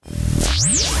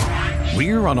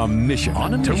We're on a mission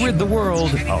to rid the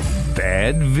world of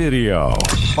bad video.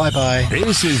 Bye-bye.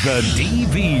 This is the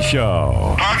DV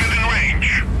Show. Target in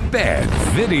range. Bad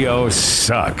video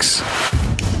sucks.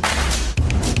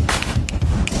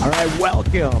 All right,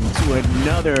 welcome to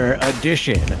another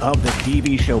edition of the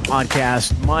DV Show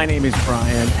podcast. My name is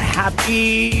Brian.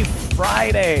 Happy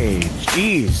Friday.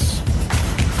 Jeez.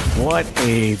 What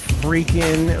a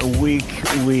freaking week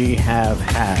we have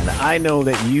had. I know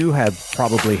that you have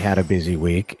probably had a busy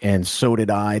week, and so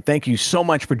did I. Thank you so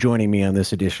much for joining me on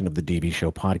this edition of the DV Show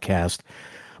podcast.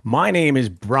 My name is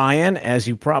Brian, as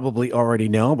you probably already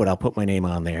know, but I'll put my name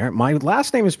on there. My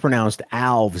last name is pronounced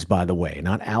Alves, by the way,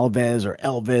 not Alves or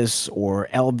Elvis or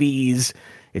Elvis.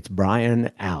 It's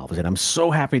Brian Alves, and I'm so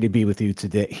happy to be with you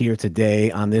here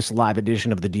today on this live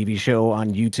edition of the DV Show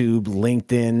on YouTube,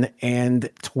 LinkedIn, and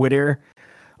Twitter,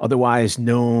 otherwise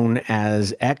known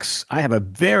as X. I have a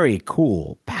very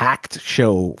cool, packed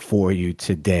show for you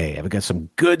today. I've got some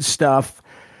good stuff.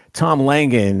 Tom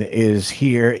Langen is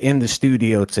here in the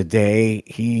studio today.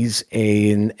 He's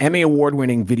an Emmy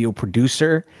Award-winning video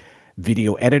producer,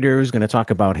 video editor, who's going to talk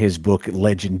about his book,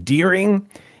 Legendeering,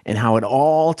 and how it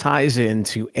all ties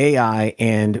into AI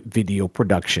and video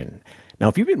production. Now,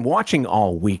 if you've been watching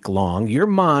all week long, your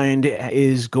mind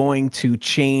is going to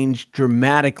change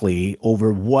dramatically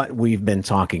over what we've been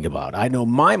talking about. I know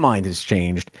my mind has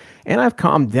changed, and I've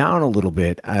calmed down a little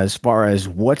bit as far as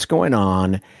what's going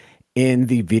on in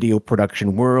the video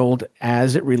production world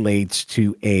as it relates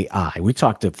to AI. We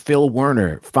talked to Phil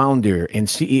Werner, founder and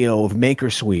CEO of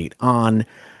MakerSuite, on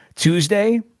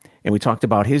Tuesday, and we talked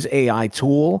about his AI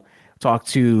tool. Talked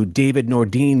to David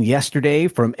Nordine yesterday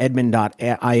from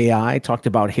Edmund.ai, talked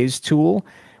about his tool.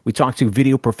 We talked to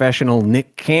video professional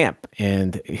Nick Camp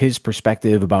and his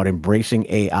perspective about embracing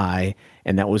AI,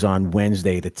 and that was on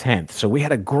Wednesday the 10th. So we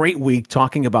had a great week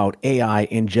talking about AI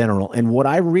in general, and what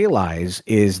I realize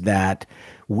is that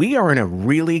we are in a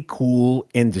really cool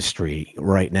industry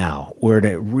right now. We're in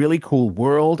a really cool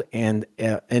world and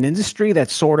an industry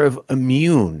that's sort of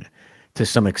immune to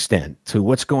some extent to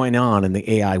what's going on in the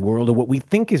AI world or what we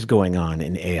think is going on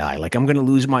in AI. Like, I'm going to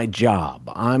lose my job.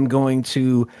 I'm going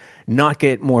to not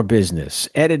get more business.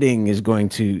 Editing is going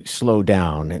to slow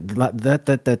down.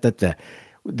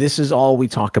 This is all we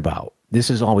talk about. This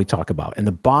is all we talk about. And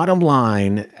the bottom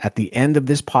line at the end of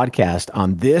this podcast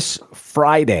on this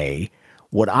Friday,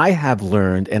 what I have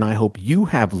learned, and I hope you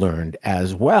have learned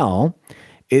as well,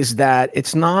 is that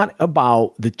it's not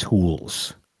about the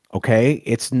tools. Okay,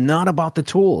 it's not about the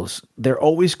tools. They're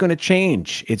always going to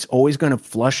change. It's always going to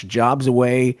flush jobs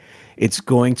away. It's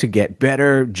going to get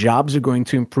better. Jobs are going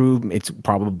to improve. It's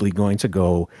probably going to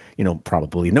go,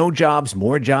 probably no jobs,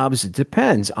 more jobs. It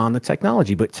depends on the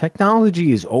technology. But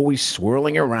technology is always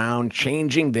swirling around,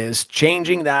 changing this,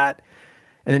 changing that.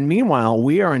 And then meanwhile,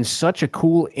 we are in such a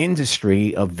cool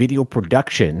industry of video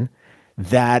production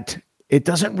that it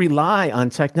doesn't rely on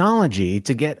technology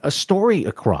to get a story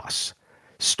across.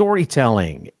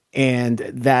 Storytelling and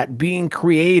that being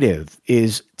creative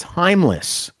is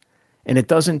timeless, and it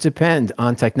doesn't depend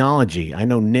on technology. I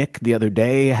know Nick the other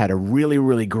day had a really,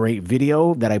 really great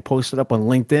video that I posted up on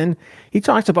LinkedIn. He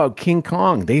talked about King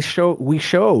Kong. We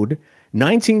showed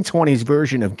 1920s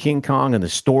version of King Kong and the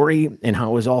story and how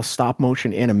it was all stop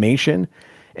motion animation.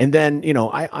 And then,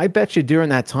 I bet you during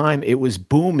that time it was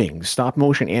booming. Stop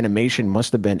motion animation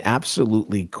must have been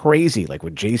absolutely crazy, like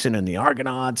with Jason and the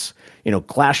Argonauts,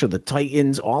 Clash of the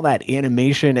Titans, all that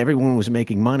animation. Everyone was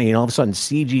making money, and all of a sudden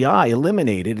CGI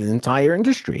eliminated an entire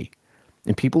industry,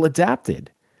 and people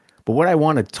adapted. But what I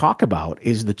want to talk about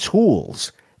is the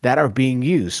tools that are being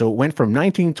used. So it went from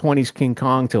 1920s King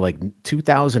Kong to like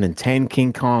 2010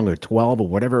 King Kong or 12 or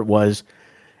whatever it was.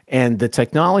 And the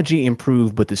technology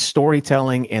improved, but the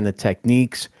storytelling and the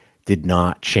techniques did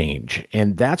not change.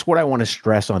 And that's what I want to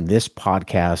stress on this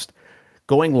podcast,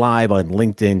 going live on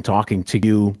LinkedIn, talking to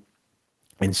you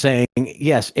and saying,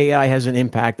 yes, AI has an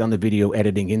impact on the video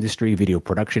editing industry, video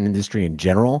production industry in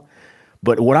general.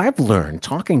 But what I've learned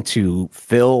talking to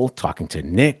Phil, talking to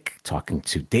Nick, talking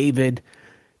to David,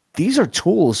 these are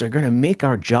tools that are going to make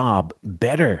our job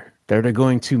better. That are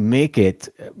going to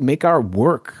make our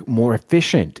work more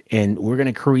efficient, and we're going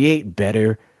to create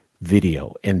better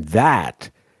video. And that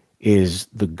is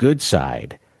the good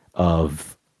side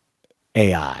of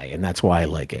AI, and that's why I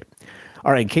like it.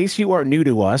 All right, in case you are new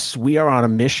to us, we are on a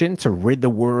mission to rid the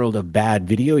world of bad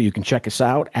video. You can check us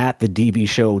out at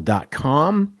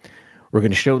thedvshow.com. We're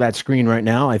going to show that screen right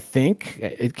now. I think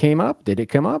it came up. Did it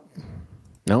come up?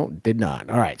 No, it did not.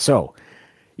 All right, so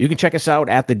You can check us out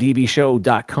at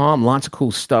thedbshow.com. Lots of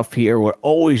cool stuff here. We're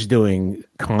always doing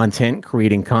content,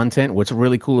 creating content. What's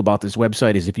really cool about this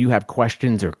website is if you have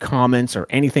questions or comments or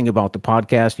anything about the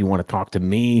podcast, you want to talk to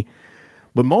me,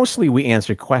 but mostly we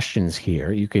answer questions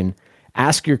here. You can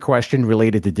ask your question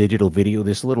related to digital video.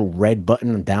 This little red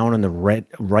button down in the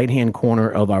right-hand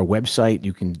corner of our website.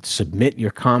 You can submit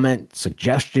your comment,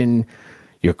 suggestion,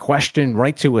 your question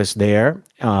right to us there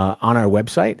on our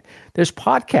website. There's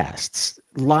podcasts,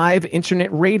 live internet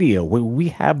radio, where we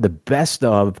have the best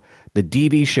of the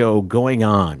DB show going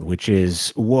on, which is,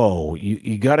 whoa,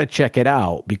 you got to check it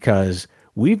out because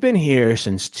we've been here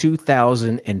since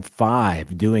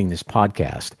 2005 doing this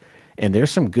podcast, and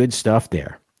there's some good stuff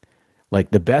there. Like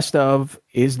the best of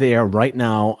is there right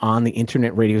now on the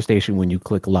internet radio station when you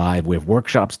click live. We have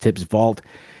workshops, tips, vault.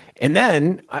 And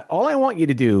then all I want you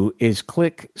to do is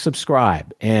click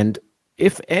subscribe. And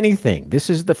if anything, this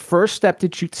is the first step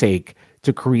that you take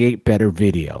to create better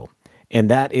video. And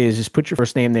that is just put your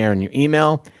first name there in your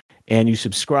email and you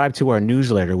subscribe to our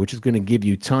newsletter, which is going to give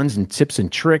you tons and tips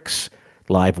and tricks,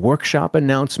 live workshop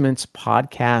announcements,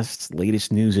 podcasts,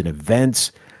 latest news and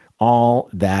events, all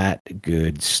that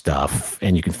good stuff.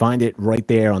 And you can find it right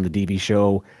there on the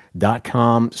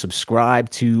dbshow.com. Subscribe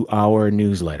to our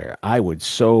newsletter. I would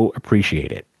so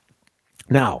appreciate it.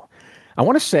 Now, I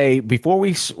want to say before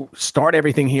we start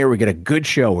everything here, we get a good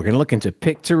show. We're going to look into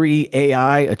Pictory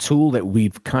AI, a tool that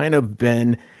we've kind of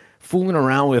been fooling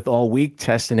around with all week,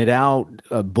 testing it out,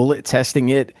 bullet testing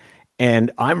it. And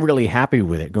I'm really happy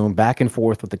with it, going back and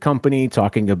forth with the company,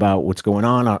 talking about what's going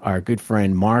on. Our good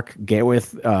friend Mark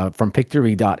Gawith from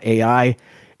Pictory.ai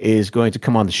is going to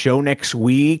come on the show next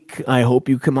week. I hope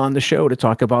you come on the show to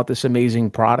talk about this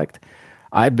amazing product.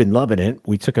 I've been loving it.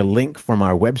 We took a link from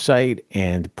our website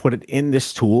and put it in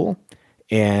this tool,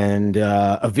 and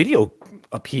a video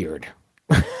appeared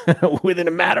within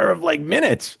a matter of like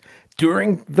minutes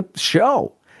during the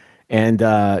show. And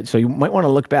so you might want to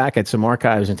look back at some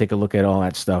archives and take a look at all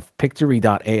that stuff.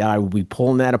 Pictory.ai will be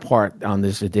pulling that apart on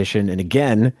this edition. And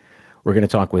again, we're going to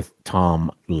talk with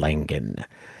Tom Langen.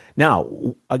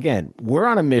 Now, again, we're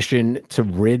on a mission to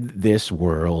rid this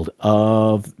world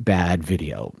of bad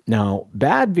video. Now,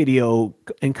 bad video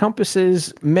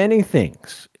encompasses many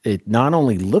things. It not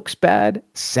only looks bad,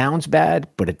 sounds bad,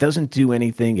 but it doesn't do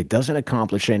anything. It doesn't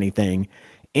accomplish anything.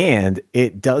 And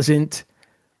it doesn't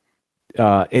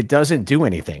do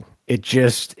anything.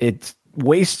 It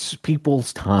wastes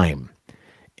people's time.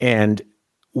 And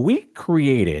we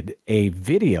created a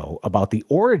video about the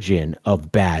origin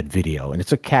of bad video. And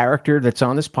it's a character that's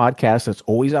on this podcast that's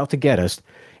always out to get us.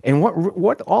 And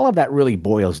what all of that really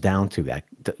boils down to, that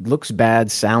looks bad,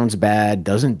 sounds bad,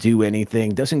 doesn't do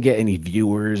anything, doesn't get any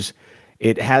viewers.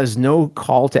 It has no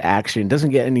call to action,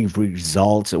 doesn't get any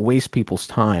results. It wastes people's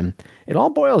time. It all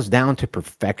boils down to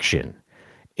perfection.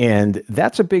 And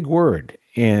that's a big word.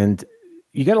 And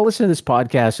you got to listen to this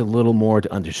podcast a little more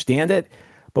to understand it.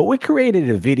 But we created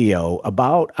a video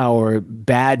about our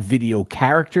bad video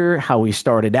character, how he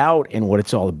started out and what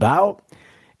it's all about.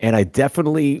 And I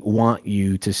definitely want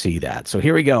you to see that. So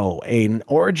here we go. An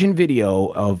origin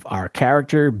video of our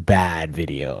character, Bad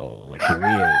Video. Like, here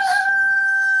he is.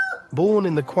 Born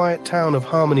in the quiet town of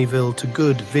Harmonyville to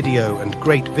good video and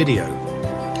great video,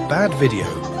 Bad Video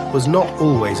was not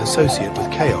always associated with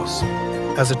chaos.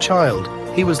 As a child,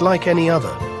 he was like any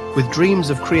other, with dreams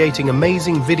of creating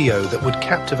amazing video that would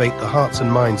captivate the hearts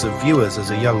and minds of viewers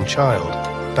as a young child.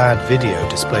 Bad Video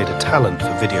displayed a talent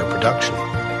for video production,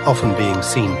 often being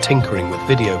seen tinkering with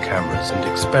video cameras and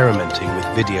experimenting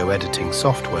with video editing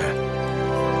software.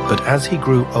 But as he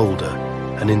grew older,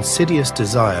 an insidious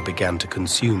desire began to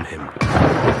consume him.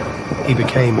 He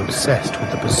became obsessed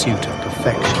with the pursuit of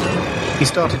perfection. He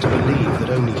started to believe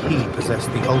that only he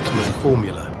possessed the ultimate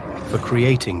formula for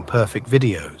creating perfect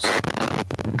videos.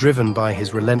 Driven by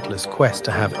his relentless quest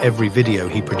to have every video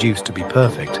he produced to be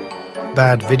perfect,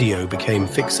 Bad Video became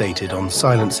fixated on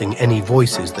silencing any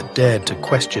voices that dared to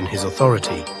question his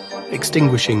authority,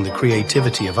 extinguishing the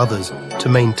creativity of others to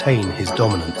maintain his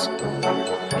dominance.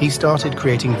 He started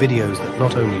creating videos that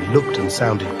not only looked and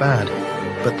sounded bad,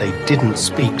 but they didn't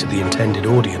speak to the intended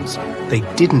audience, they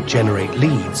didn't generate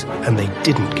leads, and they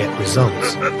didn't get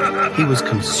results. He was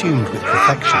consumed with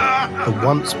perfection, a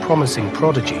once promising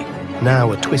prodigy,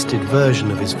 now a twisted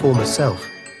version of his former self.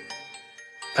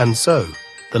 And so,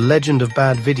 the legend of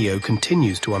Bad Video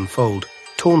continues to unfold,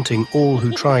 taunting all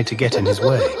who try to get in his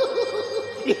way.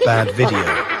 Bad Video,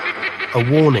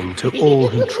 a warning to all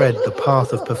who tread the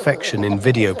path of perfection in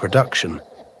video production.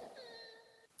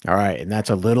 All right, and that's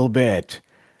a little bit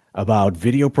about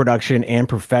video production and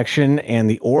perfection and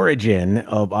the origin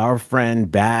of our friend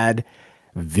Bad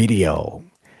video.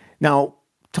 Now,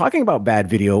 talking about bad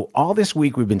video, all this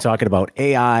week we've been talking about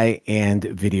AI and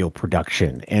video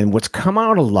production. And what's come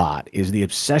out a lot is the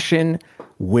obsession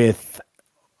with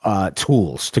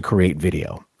tools to create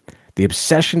video. The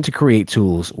obsession to create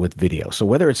tools with video. So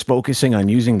whether it's focusing on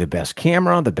using the best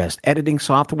camera, the best editing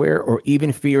software, or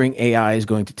even fearing AI is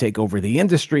going to take over the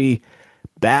industry,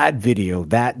 bad video,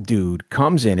 that dude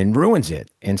comes in and ruins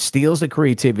it and steals the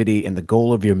creativity and the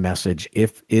goal of your message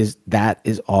if that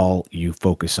is all you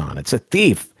focus on. It's a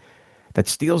thief that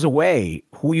steals away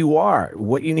who you are,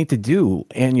 what you need to do,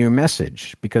 and your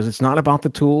message, because it's not about the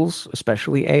tools,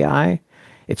 especially AI.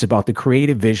 It's about the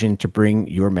creative vision to bring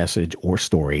your message or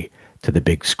story to the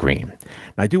big screen.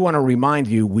 And I do want to remind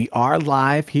you, we are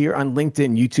live here on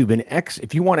LinkedIn, YouTube, and X.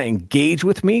 If you want to engage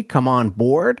with me, come on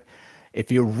board.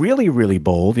 If you're really, really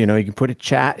bold, you can put a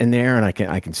chat in there, and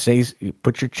I can say,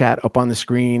 put your chat up on the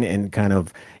screen and kind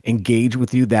of engage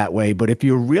with you that way. But if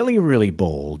you're really, really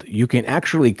bold, you can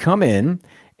actually come in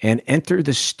and enter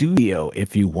the studio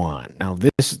if you want. Now,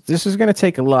 this is going to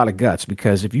take a lot of guts,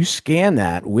 because if you scan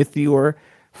that with your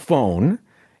phone,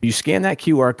 you scan that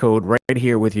QR code right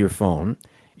here with your phone,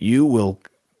 you will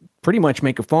pretty much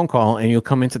make a phone call and you'll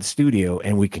come into the studio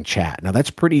and we can chat. Now, that's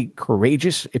pretty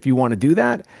courageous if you want to do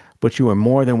that, but you are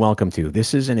more than welcome to.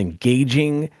 This is an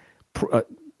engaging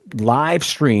live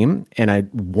stream, and I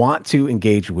want to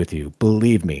engage with you.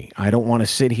 Believe me, I don't want to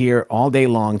sit here all day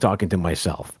long talking to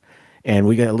myself. And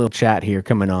we got a little chat here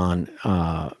coming on.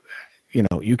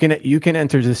 You can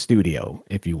enter the studio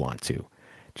if you want to.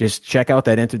 Just check out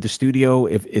that enter the studio.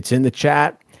 If it's in the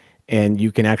chat, and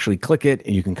you can actually click it,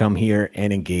 and you can come here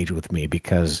and engage with me,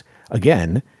 because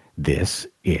again, this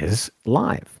is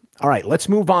live. All right, let's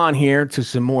move on here to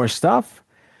some more stuff.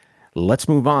 Let's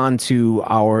move on to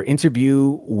our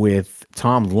interview with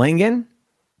Tom Langen.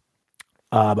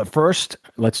 But first,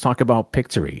 let's talk about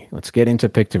Pictory. Let's get into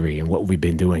Pictory and what we've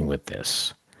been doing with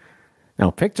this.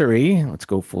 Now, Pictory, let's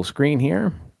go full screen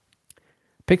here.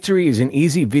 Pictory is an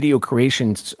easy video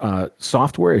creation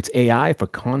software. It's AI for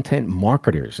content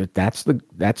marketers. That's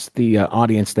the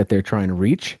audience that they're trying to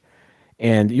reach.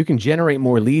 And you can generate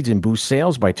more leads and boost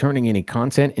sales by turning any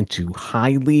content into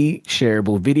highly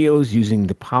shareable videos using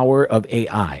the power of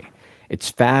AI. It's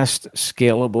fast,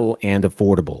 scalable, and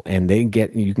affordable, and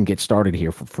you can get started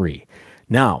here for free.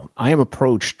 Now, I am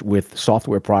approached with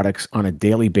software products on a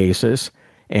daily basis,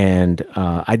 and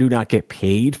I do not get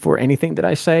paid for anything that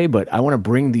I say, but I want to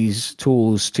bring these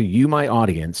tools to you, my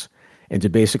audience, and to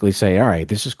basically say, all right,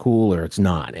 this is cool or it's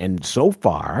not. And so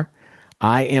far,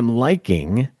 I am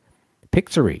liking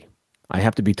Pictory. I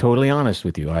have to be totally honest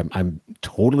with you. I'm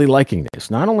totally liking this.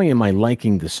 Not only am I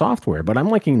liking the software, but I'm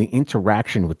liking the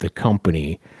interaction with the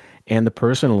company and the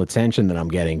personal attention that I'm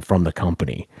getting from the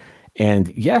company. And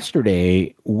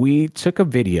yesterday, we took a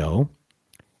video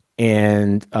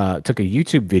and took a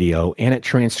YouTube video, and it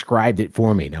transcribed it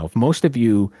for me. Now, if most of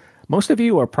you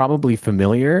are probably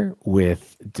familiar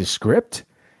with Descript,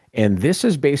 and this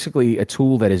is basically a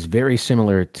tool that is very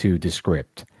similar to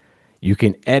Descript. You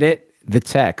can edit the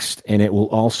text, and it will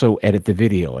also edit the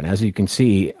video. And as you can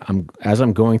see, as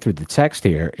I'm going through the text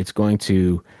here, it's going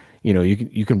to,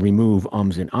 you can remove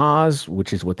ums and ahs,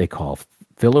 which is what they call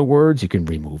filler words. You can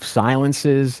remove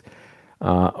silences,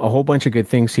 a whole bunch of good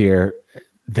things here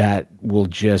that will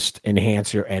just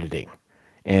enhance your editing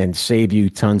and save you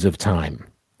tons of time.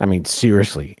 I mean,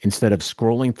 seriously, instead of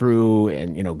scrolling through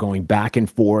and, going back and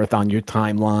forth on your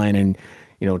timeline and,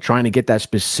 trying to get that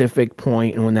specific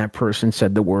point, and when that person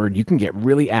said the word, you can get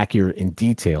really accurate and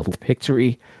detailed with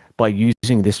Pictory by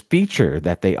using this feature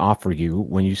that they offer you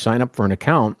when you sign up for an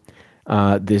account,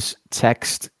 this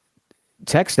text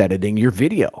editing your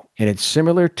video. And it's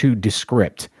similar to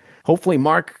Descript. Hopefully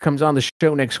Mark comes on the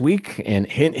show next week, and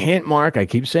hint, hint, Mark, I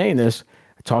keep saying this.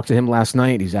 I talked to him last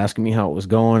night. He's asking me how it was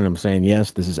going, and I'm saying,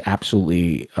 yes, this is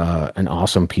absolutely an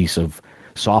awesome piece of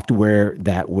software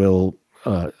that will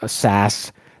a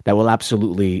SaaS that will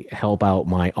absolutely help out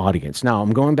my audience. Now,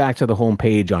 I'm going back to the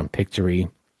homepage on Pictory,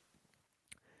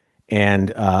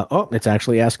 and it's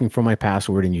actually asking for my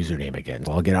password and username again.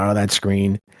 So I'll get out of that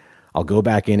screen. I'll go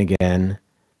back in again,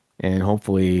 and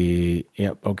hopefully,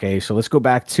 yep, okay. So let's go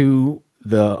back to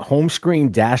the home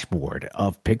screen dashboard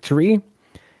of Pictory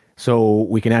so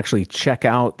we can actually check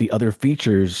out the other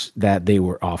features that they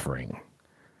were offering.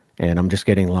 And I'm just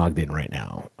getting logged in right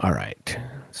now. All right,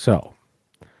 so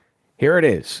here it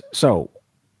is. So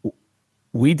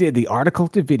we did the article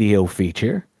to video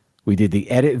feature. We did the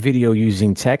edit video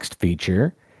using text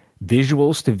feature.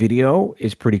 Visuals to video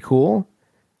is pretty cool.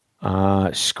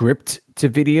 Script to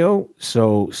video.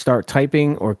 So start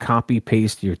typing or copy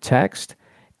paste your text.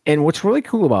 And what's really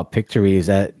cool about Pictory is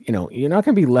that, you're not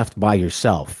going to be left by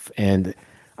yourself. And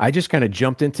I just kind of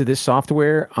jumped into this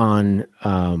software on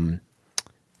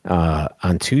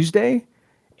Tuesday,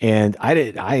 and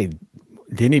I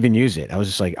didn't even use it. I was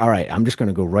just like, all right, I'm just going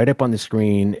to go right up on the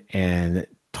screen and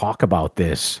talk about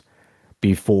this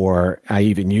before I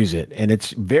even use it. And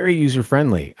it's very user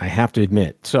friendly, I have to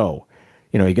admit. So,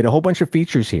 you get a whole bunch of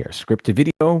features here, script to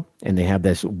video, and they have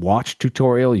this watch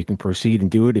tutorial. You can proceed and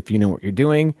do it if you know what you're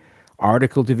doing.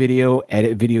 Article to video,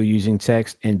 edit video using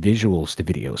text, and visuals to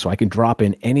video. So I can drop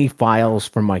in any files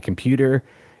from my computer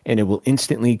and it will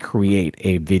instantly create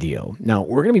a video. Now,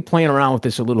 we're going to be playing around with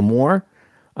this a little more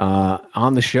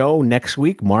on the show next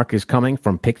week. Mark is coming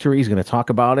from Pictory. He's going to talk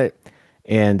about it.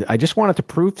 And I just wanted to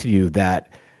prove to you that,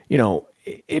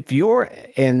 if you're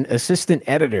an assistant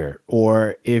editor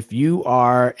or if you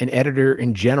are an editor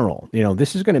in general,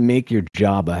 this is going to make your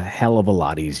job a hell of a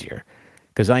lot easier.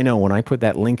 Because I know when I put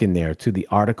that link in there to the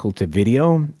article to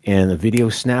video and the video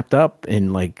snapped up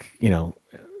and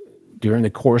during the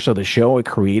course of the show, it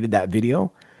created that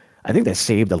video. I think that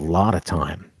saved a lot of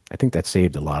time.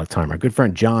 Our good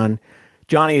friend Johnny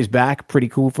is back. Pretty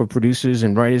cool for producers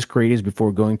and writers, creators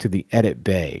before going to the edit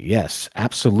bay. Yes,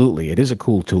 absolutely. It is a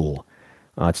cool tool.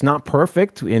 It's not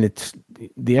perfect, and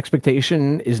the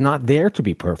expectation is not there to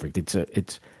be perfect.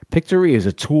 Pictory is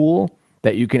a tool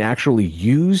that you can actually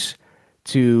use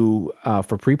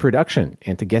for pre-production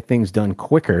and to get things done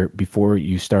quicker before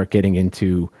you start getting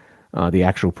into the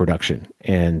actual production.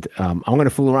 And I'm going to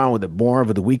fool around with it more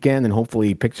over the weekend, and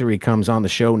hopefully Pictory comes on the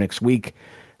show next week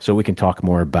so we can talk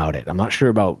more about it. I'm not sure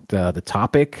about the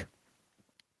topic.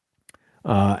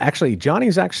 Actually,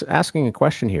 Johnny's asking a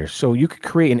question here. So you could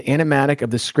create an animatic of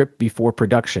the script before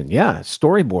production. Yeah,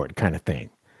 storyboard kind of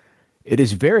thing. It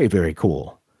is very, very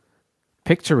cool.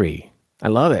 Pictory. I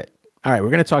love it. All right, we're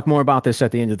going to talk more about this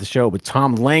at the end of the show, but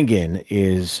Tom Langen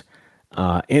is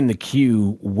in the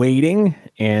queue waiting,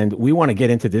 and we want to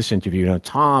get into this interview.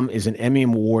 Tom is an Emmy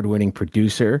Award-winning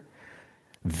producer,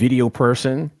 video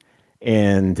person,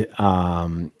 and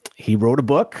he wrote a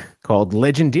book called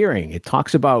Legendeering. It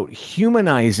talks about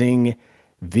humanizing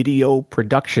video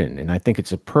production, and I think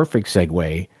it's a perfect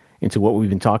segue into what we've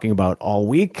been talking about all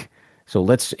week. So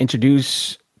let's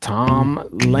introduce Tom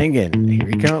Langen. Here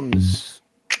he comes.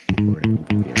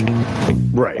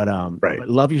 Right. But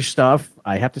love your stuff.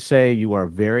 I have to say you are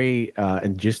very,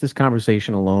 in just this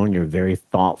conversation alone, you're a very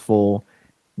thoughtful,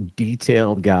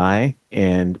 detailed guy,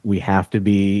 and we have to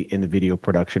be in the video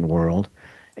production world.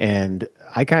 And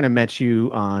I kind of met you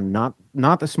on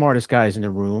not the smartest guys in the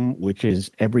room, which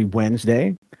is every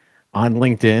Wednesday on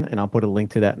LinkedIn, and I'll put a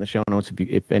link to that in the show notes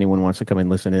if anyone wants to come and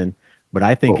listen in. But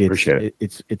I think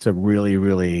it's a really,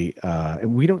 really,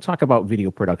 we don't talk about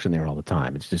video production there all the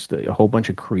time. It's just a whole bunch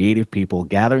of creative people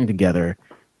gathering together,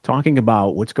 talking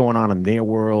about what's going on in their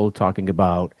world, talking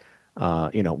about,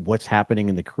 what's happening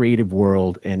in the creative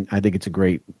world. And I think it's a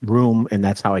great room. And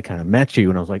that's how I kind of met you.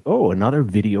 And I was like, oh, another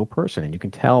video person. And you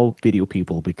can tell video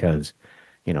people because,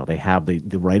 they have the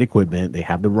right equipment, they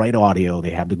have the right audio,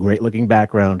 they have the great looking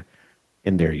background.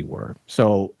 And there you were.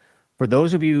 So, for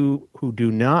those of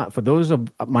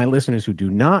my listeners who do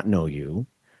not know you,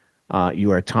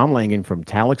 you are Tom Langen from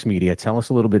Talix Media. Tell us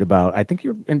a little bit about, I think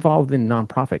you're involved in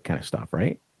nonprofit kind of stuff,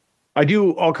 right? I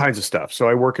do all kinds of stuff. So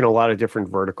I work in a lot of different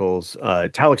verticals.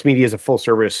 Talix Media is a full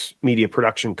service media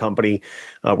production company.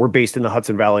 We're based in the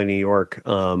Hudson Valley, New York,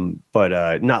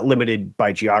 but not limited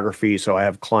by geography. So I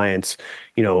have clients,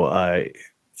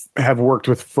 have worked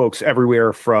with folks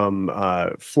everywhere from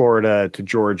Florida to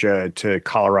Georgia to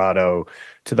Colorado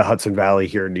to the Hudson Valley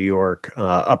here in New York,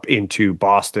 up into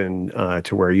Boston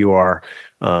to where you are.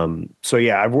 So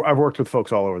yeah, I've worked with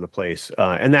folks all over the place,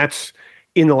 and that's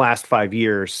in the last 5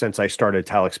 years since I started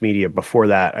Talix Media. Before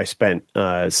that, I spent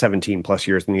 17 plus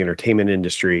years in the entertainment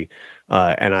industry,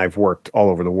 and I've worked all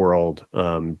over the world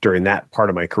during that part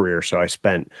of my career. So I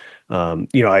spent,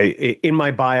 in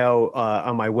my bio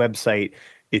on my website,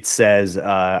 it says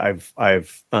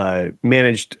I've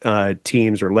managed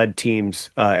teams or led teams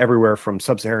everywhere from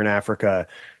sub-Saharan Africa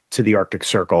to the Arctic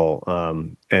Circle,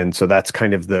 and so that's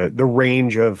kind of the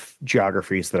range of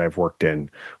geographies that I've worked in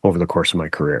over the course of my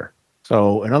career.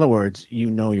 So, in other words, you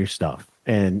know your stuff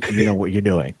and you know what you're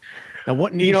doing. Now,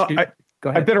 what niche go ahead.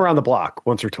 I've been around the block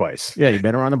once or twice. Yeah, you've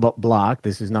been around the block.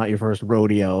 This is not your first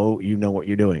rodeo. You know what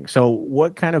you're doing. So,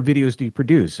 what kind of videos do you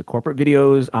produce? Corporate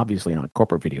videos? Obviously not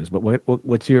corporate videos, but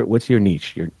what's your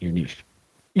niche? Your niche?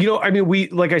 I mean,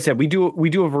 like I said, we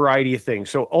do a variety of things.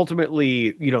 So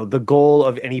ultimately, the goal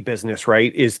of any business,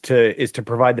 right, is to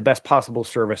provide the best possible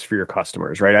service for your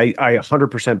customers, right? I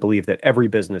 100% believe that every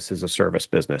business is a service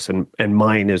business, and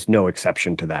mine is no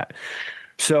exception to that.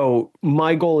 So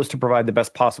my goal is to provide the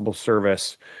best possible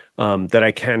service that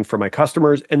I can for my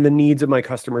customers, and the needs of my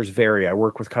customers vary. I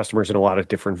work with customers in a lot of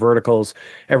different verticals,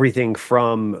 everything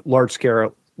from large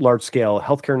scale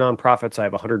healthcare nonprofits. I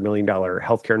have $100 million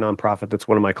healthcare nonprofit that's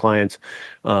one of my clients.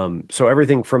 So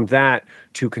everything from that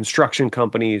to construction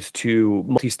companies to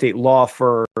multi-state law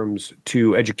firms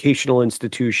to educational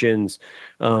institutions.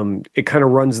 It kind of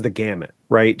runs the gamut,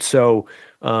 right? So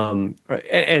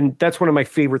and that's one of my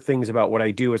favorite things about what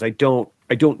I do is I don't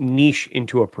niche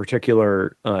into a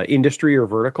particular industry or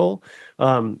vertical.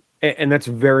 And that's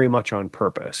very much on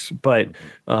purpose. But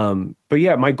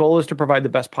yeah, my goal is to provide the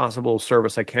best possible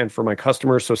service I can for my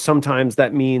customers. So sometimes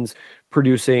that means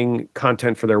producing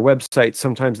content for their website.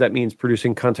 Sometimes that means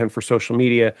producing content for social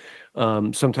media.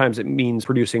 Sometimes it means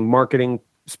producing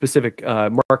specific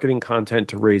marketing content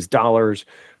to raise dollars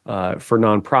for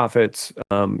nonprofits.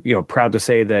 Proud to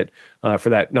say that for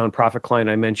that nonprofit client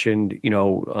I mentioned,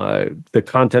 the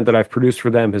content that I've produced for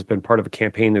them has been part of a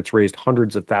campaign that's raised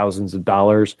hundreds of thousands of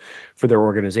dollars for their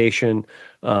organization.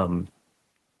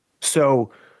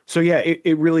 So so yeah,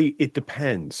 it really it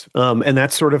depends. And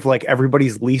that's sort of like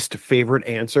everybody's least favorite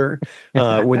answer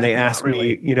when they ask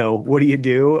me, what do you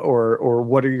do, or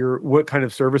what kind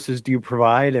of services do you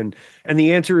provide? And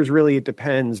the answer is really it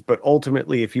depends. But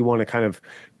ultimately, if you want to kind of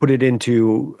put it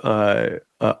into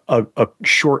a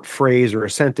short phrase or a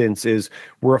sentence, is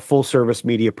we're a full service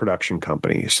media production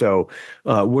company. So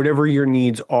whatever your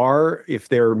needs are, if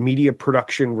they're media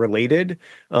production related,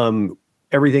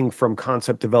 everything from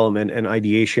concept development and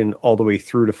ideation all the way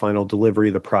through to final delivery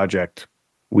of the project,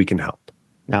 we can help.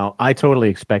 Now, I totally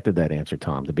expected that answer,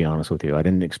 Tom, to be honest with you. I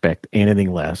didn't expect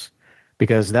anything less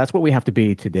because that's what we have to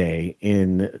be today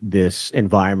in this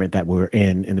environment that we're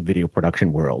in the video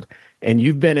production world. And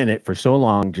you've been in it for so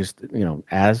long, just,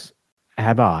 as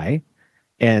have I.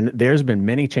 And there's been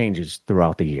many changes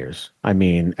throughout the years. I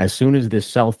mean, as soon as this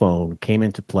cell phone came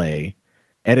into play,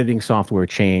 editing software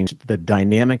changed, the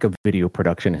dynamic of video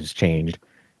production has changed.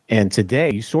 And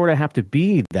today, you sort of have to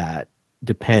be that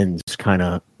depends kind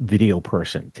of video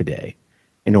person today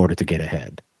in order to get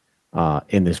ahead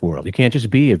in this world. You can't just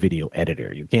be a video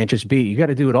editor. You got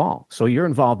to do it all. So you're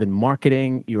involved in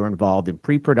marketing, you're involved in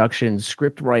pre-production,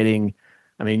 script writing.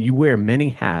 I mean, you wear many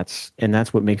hats, and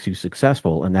that's what makes you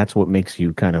successful. And that's what makes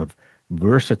you kind of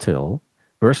versatile,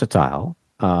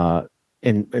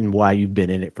 and why you've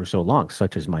been in it for so long,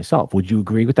 such as myself. Would you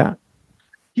agree with that?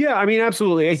 Yeah, I mean,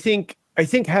 absolutely. I think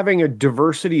having a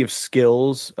diversity of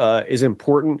skills is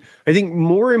important. I think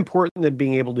more important than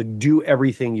being able to do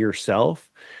everything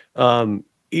yourself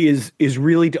is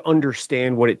really to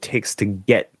understand what it takes to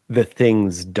get the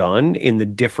things done in the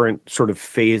different sort of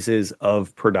phases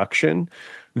of production.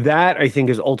 That I think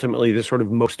is ultimately the sort of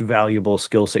most valuable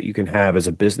skill set you can have as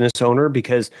a business owner,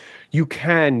 because you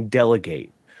can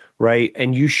delegate, right?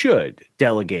 And you should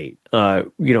delegate.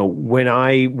 When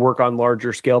I work on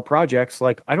larger scale projects,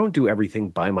 like I don't do everything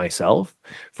by myself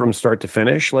from start to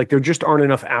finish. Like there just aren't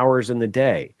enough hours in the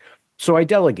day. So I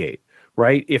delegate,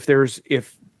 right?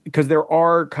 Because there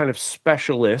are kind of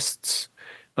specialists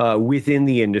within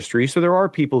the industry. So there are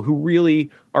people who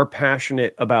really are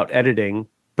passionate about editing,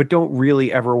 but don't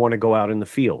really ever want to go out in the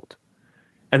field.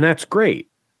 And that's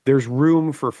great. There's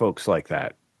room for folks like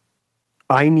that.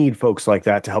 I need folks like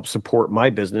that to help support my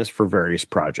business for various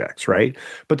projects, right?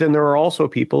 But then there are also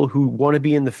people who want to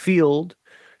be in the field,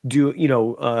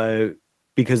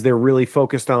 because they're really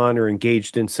focused on or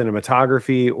engaged in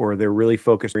cinematography, or they're really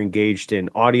focused or engaged in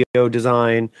audio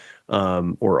design,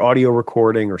 or audio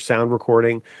recording or sound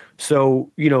recording.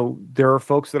 So, there are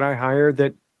folks that I hire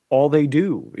that all they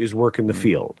do is work in the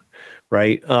field,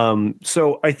 right?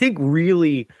 So I think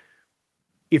really,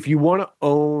 if you want to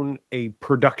own a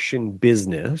production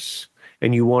business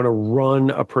and you want to run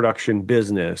a production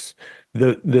business,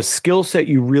 the skill set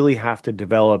you really have to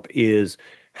develop is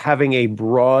having a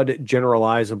broad,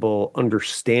 generalizable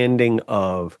understanding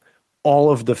of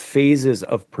all of the phases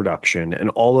of production and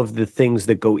all of the things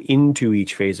that go into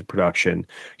each phase of production.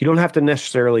 You don't have to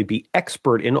necessarily be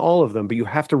expert in all of them, but you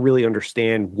have to really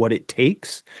understand what it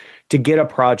takes to get a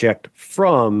project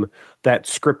from that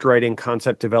script writing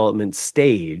concept development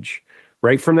stage,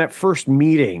 right? From that first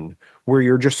meeting where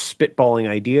you're just spitballing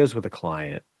ideas with a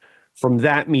client, from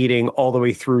that meeting all the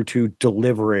way through to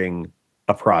delivering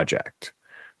a project,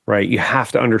 right? You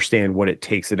have to understand what it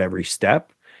takes at every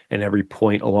step and every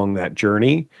point along that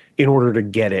journey in order to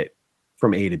get it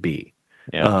from A to B.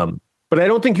 Yeah. But I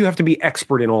don't think you have to be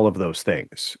expert in all of those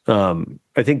things.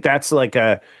 I think that's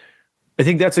an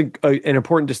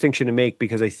important distinction to make,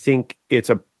 because I think it's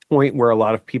a point where a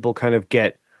lot of people kind of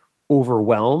get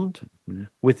overwhelmed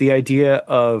with the idea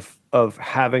of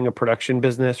having a production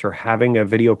business or having a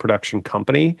video production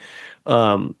company.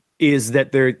 Is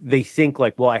that they think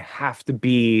like, well, I have to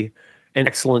be an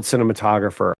excellent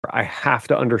cinematographer. I have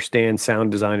to understand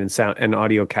sound design and sound and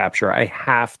audio capture. I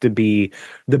have to be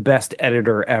the best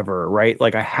editor ever, right?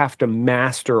 Like I have to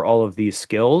master all of these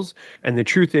skills. And the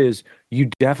truth is, you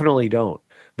definitely don't.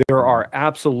 There are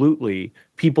absolutely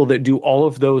people that do all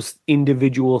of those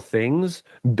individual things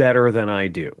better than I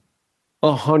do.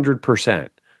 100%.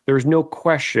 There's no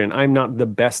question I'm not the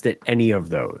best at any of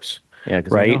those. Yeah,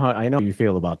 because right? I know how you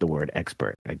feel about the word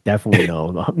expert. I definitely know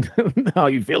about how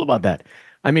you feel about that.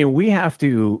 I mean, we have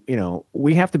to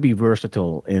be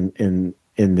versatile in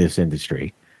this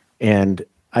industry. And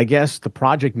I guess the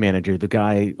project manager, the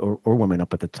guy or woman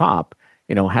up at the top,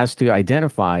 has to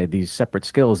identify these separate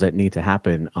skills that need to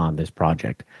happen on this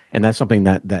project. And that's something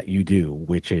that you do,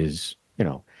 which is,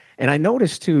 and I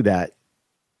noticed too that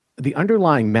the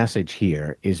underlying message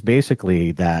here is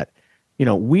basically that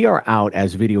we are out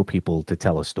as video people to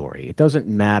tell a story. It doesn't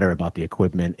matter about the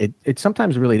equipment. It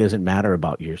sometimes really doesn't matter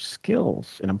about your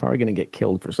skills. And I'm probably going to get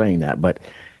killed for saying that, but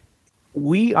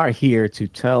we are here to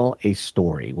tell a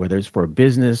story, whether it's for a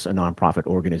business, a nonprofit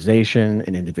organization,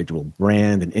 an individual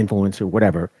brand, an influencer,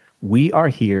 whatever. We are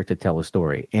here to tell a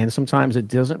story. And sometimes it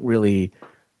doesn't really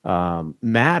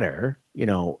matter,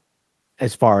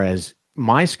 as far as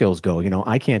my skills go.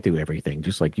 I can't do everything,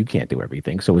 just like you can't do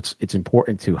everything. So it's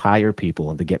important to hire people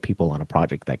and to get people on a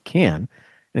project that can.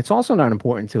 And it's also not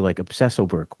important to like obsess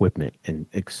over equipment and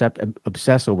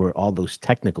obsess over all those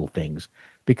technical things,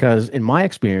 because in my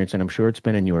experience, and I'm sure it's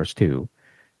been in yours too,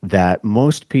 that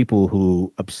most people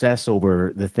who obsess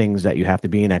over the things that you have to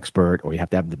be an expert or you have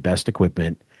to have the best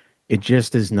equipment, it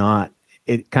just is not.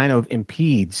 It kind of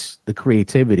impedes the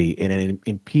creativity and it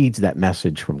impedes that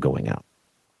message from going out.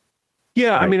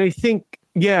 Yeah, Right. I mean,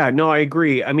 I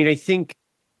agree. I mean, I think,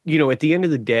 at the end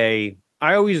of the day,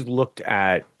 I always looked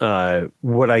at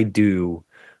what I do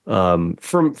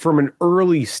from an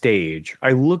early stage.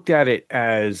 I looked at it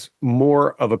as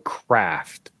more of a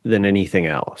craft than anything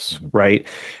else, right?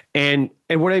 And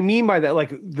what I mean by that,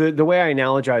 like the way I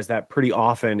analogize that pretty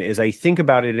often is I think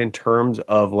about it in terms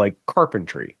of like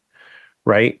carpentry,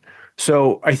 right?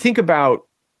 So I think about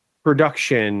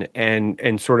production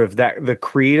and sort of that the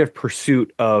creative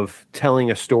pursuit of telling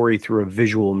a story through a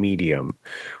visual medium,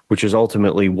 which is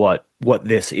ultimately what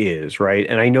this is, right?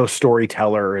 And I know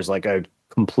storyteller is like a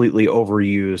completely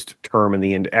overused term in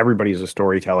the end. Everybody's a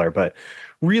storyteller, but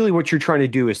really what you're trying to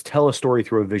do is tell a story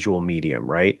through a visual medium,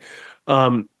 right?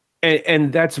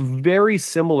 And that's very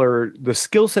similar. The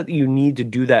skill set that you need to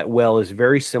do that well is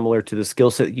very similar to the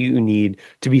skill set you need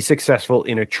to be successful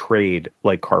in a trade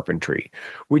like carpentry,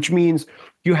 which means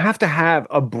you have to have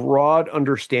a broad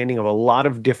understanding of a lot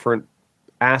of different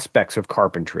aspects of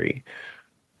carpentry,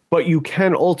 but you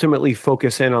can ultimately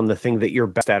focus in on the thing that you're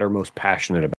best at or most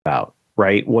passionate about,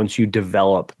 right? Once you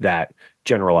develop that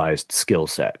generalized skill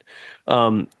set.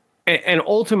 And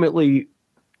ultimately,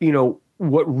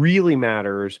 what really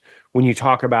matters when I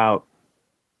talk about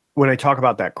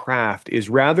that craft is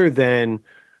rather than,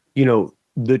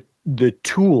 the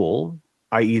tool,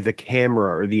 i.e. the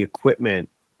camera or the equipment,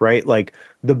 right? Like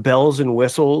the bells and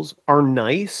whistles are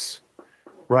nice,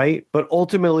 right? But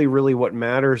ultimately, really what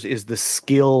matters is the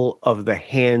skill of the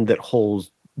hand that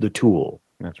holds the tool.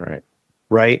 That's right.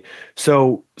 Right?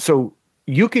 So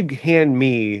you could hand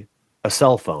me a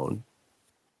cell phone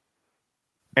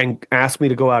and ask me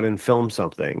to go out and film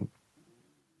something.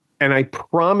 And I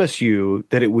promise you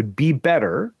that it would be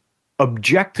better,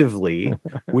 objectively,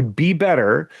 would be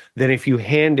better than if you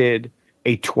handed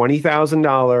a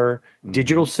 $20,000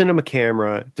 digital cinema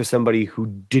camera to somebody who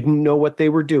didn't know what they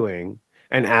were doing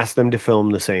and asked them to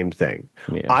film the same thing.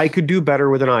 Yes. I could do better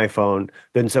with an iPhone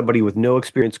than somebody with no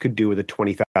experience could do with a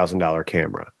 $20,000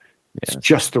 camera. Yes. It's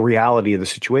just the reality of the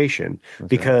situation. That's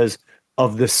because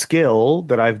of the skill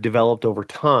that I've developed over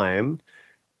time,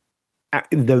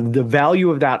 the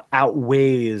value of that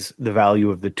outweighs the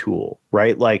value of the tool,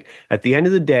 right? Like at the end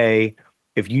of the day,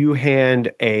 if you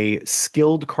hand a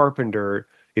skilled carpenter,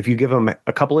 if you give him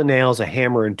a couple of nails, a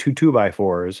hammer, and 2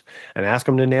 2x4s and ask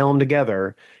him to nail them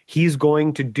together, he's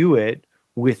going to do it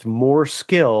with more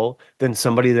skill than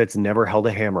somebody that's never held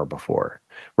a hammer before.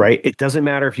 right? It doesn't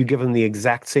matter if you give them the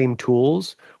exact same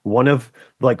tools. One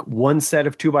set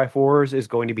of 2x4s is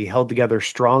going to be held together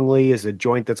strongly, is a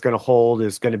joint that's going to hold,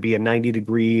 is going to be a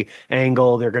 90-degree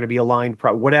angle. They're going to be aligned,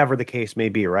 whatever the case may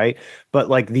be, right? But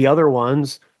like the other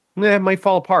ones, might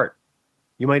fall apart.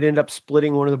 You might end up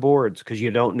splitting one of the boards because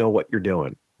you don't know what you're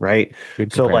doing, right?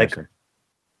 Good So like, comparison.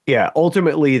 yeah,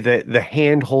 ultimately the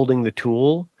hand holding the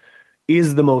tool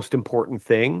is the most important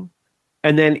thing.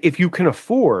 And then if you can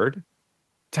afford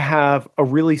to have a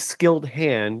really skilled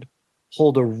hand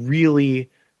hold a really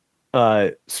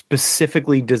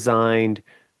specifically designed,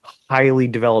 highly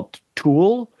developed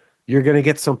tool, you're going to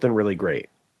get something really great.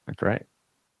 That's right.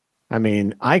 I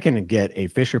mean, I can get a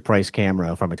Fisher Price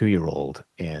camera from a 2-year-old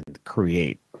and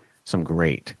create some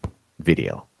great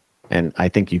video. And I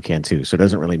think you can too. So it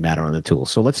doesn't really matter on the tool.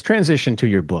 So let's transition to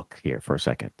your book here for a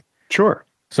second. Sure.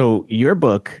 So your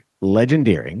book,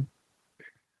 Legendeering,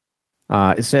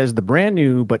 it says the brand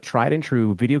new but tried and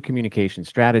true video communication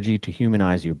strategy to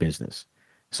humanize your business.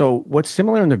 So what's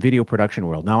similar in the video production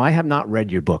world? Now, I have not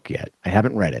read your book yet. I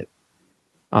haven't read it.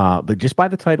 But just by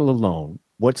the title alone,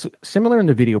 what's similar in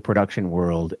the video production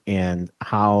world and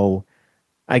how,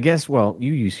 I guess, well,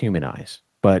 you use Humanize,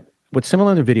 but what's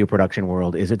similar in the video production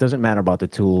world is it doesn't matter about the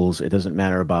tools. It doesn't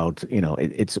matter about,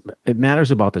 it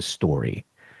matters about the story.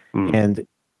 And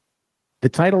the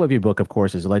title of your book, of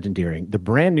course, is Legendeering, the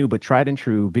brand new but tried and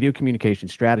true video communication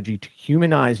strategy to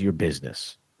humanize your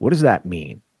business. What does that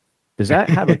mean? Does that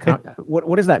have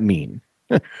what does that mean?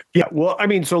 Yeah, well, I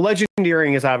mean, so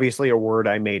legendeering is obviously a word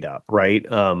I made up, right?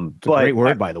 It's a great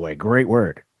word, by the way. Great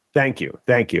word. Thank you.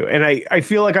 And I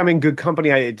feel like I'm in good company.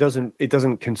 It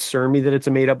doesn't concern me that it's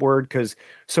a made up word because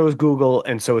so is Google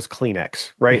and so is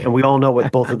Kleenex, right? And we all know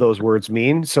what both of those words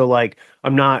mean. So like,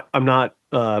 I'm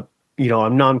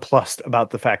nonplussed about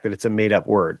the fact that it's a made up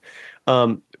word.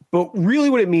 But really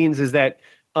what it means is that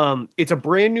it's a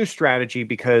brand new strategy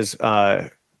because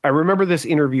I remember this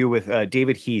interview with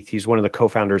David Heath. He's one of the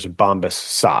co-founders of Bombas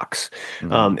Socks,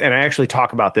 and I actually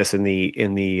talk about this in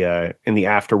the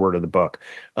afterword of the book.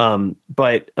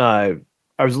 But I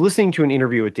was listening to an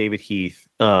interview with David Heath,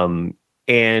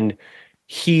 and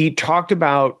he talked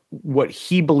about what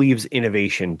he believes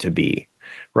innovation to be,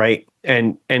 right?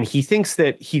 And he thinks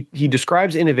that he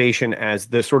describes innovation as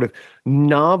the sort of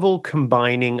novel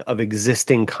combining of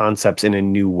existing concepts in a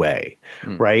new way,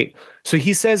 right? So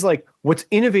he says like what's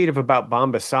innovative about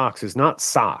Bombas Socks is not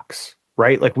socks,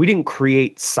 right? Like we didn't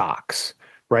create socks,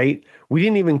 right? We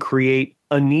didn't even create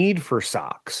a need for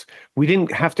socks. We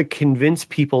didn't have to convince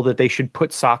people that they should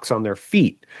put socks on their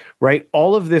feet, right?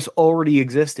 All of this already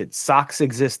existed. Socks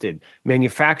existed.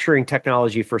 Manufacturing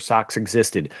technology for socks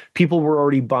existed. People were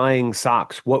already buying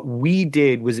socks. What we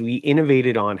did was we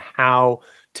innovated on how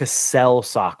to sell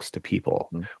socks to people,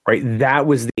 right? That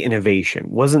was the innovation.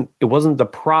 It wasn't the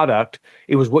product.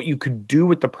 It was what you could do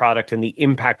with the product and the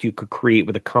impact you could create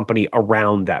with a company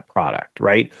around that product,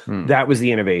 right? That was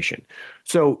the innovation.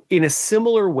 So in a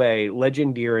similar way,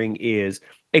 legendeering is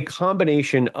a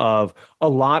combination of a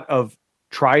lot of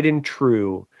tried and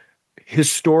true,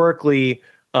 historically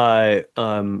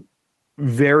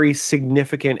very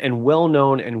significant and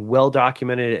well-known and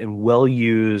well-documented and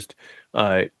well-used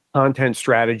content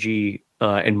strategy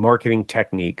and marketing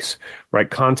techniques, right?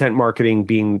 Content marketing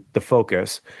being the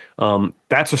focus.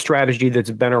 That's a strategy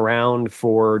that's been around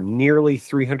for nearly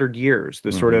 300 years.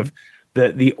 The sort of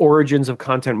the origins of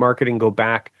content marketing go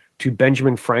back to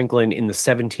Benjamin Franklin in the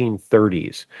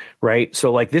 1730s, right?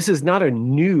 So like this is not a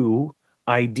new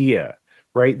idea,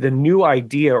 right? The new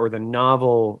idea or the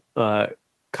novel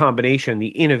combination,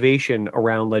 the innovation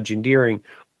around legendeering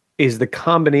is the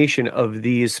combination of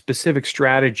these specific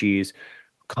strategies,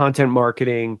 content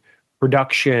marketing,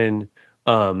 production,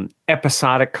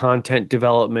 episodic content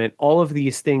development, all of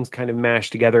these things kind of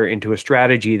mashed together into a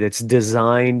strategy that's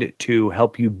designed to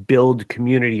help you build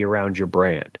community around your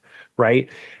brand, right?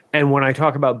 And when I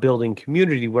talk about building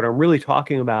community, what I'm really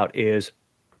talking about is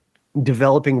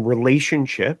developing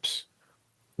relationships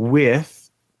with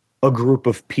a group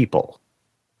of people,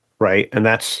 right? And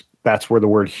that's where the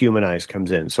word humanize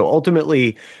comes in. So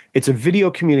ultimately, it's a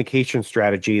video communication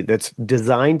strategy that's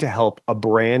designed to help a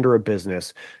brand or a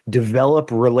business develop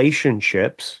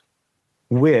relationships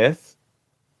with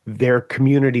their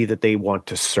community that they want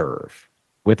to serve.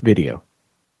 With video.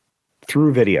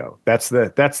 Through video. That's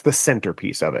the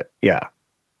centerpiece of it. Yeah.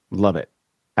 Love it.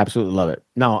 Absolutely love it.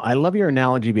 Now, I love your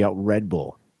analogy about Red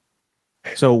Bull.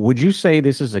 So would you say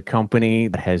this is a company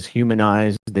that has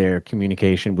humanized their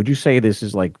communication? Would you say this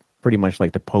is like pretty much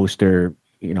like the poster,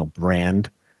 brand,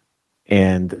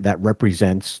 and that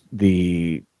represents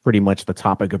pretty much the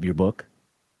topic of your book?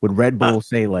 Would Red Bull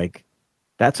say like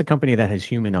That's a company that has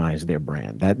humanized their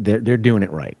brand. That they're doing it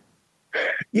right.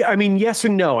 Yeah, I mean, yes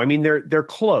and no. I mean, they're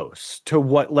close to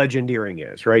what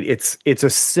legendeering is, right? It's a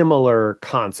similar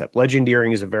concept.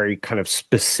 Legendeering is a very kind of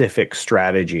specific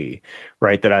strategy,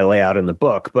 right, that I lay out in the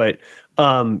book. But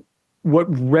what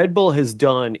Red Bull has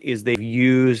done is they've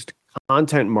used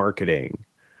content marketing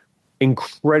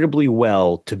incredibly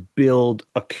well to build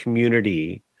a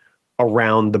community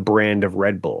around the brand of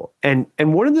Red Bull. And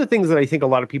one of the things that I think a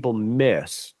lot of people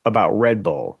miss about Red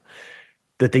Bull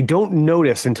that they don't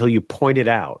notice until you point it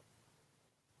out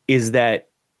is that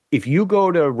if you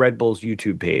go to Red Bull's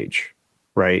YouTube page,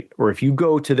 right, or if you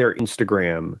go to their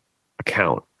Instagram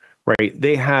account, right,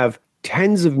 they have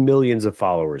tens of millions of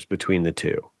followers between the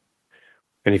two.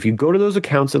 And if you go to those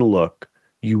accounts and look,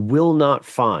 you will not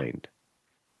find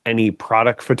any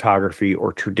product photography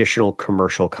or traditional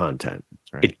commercial content.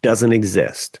 Right. It doesn't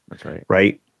exist. That's right.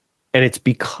 Right. And it's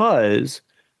because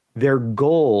their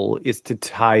goal is to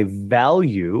tie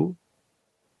value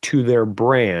to their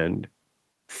brand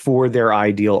for their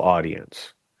ideal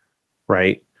audience.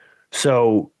 Right.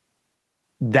 So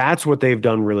that's what they've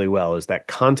done really well, is that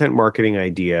content marketing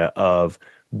idea of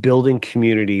building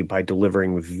community by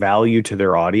delivering value to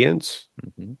their audience.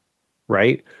 Mm-hmm.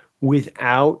 Right.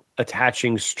 Without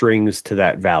attaching strings to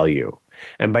that value.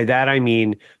 And by that, I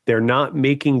mean, they're not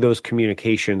making those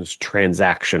communications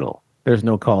transactional. There's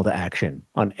no call to action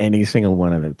on any single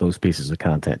one of those pieces of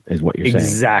content, is what you're saying.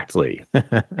 Exactly.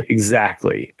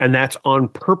 Exactly. And that's on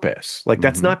purpose. Like,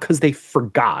 that's not because they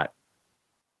forgot.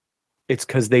 It's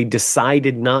because they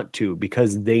decided not to,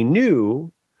 because they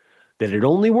knew that it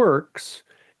only works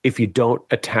if you don't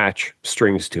attach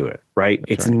strings to it, right?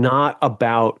 It's not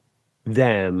about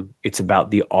them, it's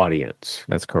about the audience.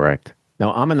 That's correct.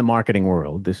 Now, I'm in the marketing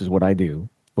world. This is what I do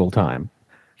full time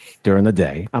during the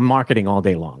day. I'm marketing all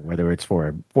day long, whether it's for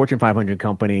a Fortune 500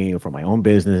 company or for my own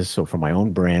business or for my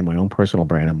own brand, my own personal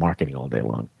brand. I'm marketing all day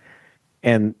long.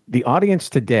 And the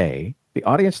audience today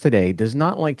does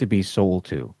not like to be sold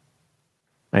to.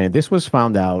 And this was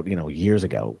found out, years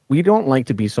ago. We don't like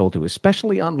to be sold to,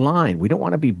 especially online. We don't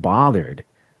want to be bothered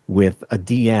with a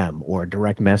DM or a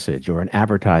direct message or an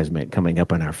advertisement coming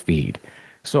up on our feed.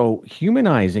 So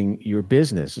humanizing your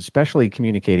business, especially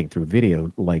communicating through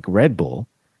video like Red Bull,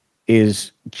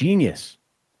 is genius,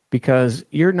 because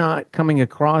you're not coming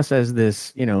across as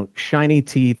this, shiny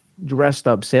teeth, dressed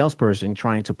up salesperson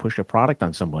trying to push a product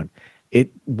on someone.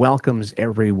 It welcomes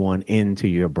everyone into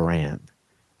your brand,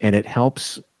 and it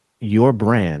helps your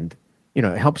brand, it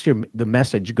helps the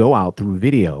message go out through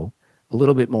video a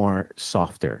little bit more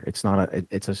softer. It's not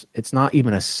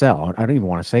even a sell. I don't even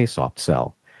want to say soft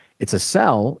sell. It's a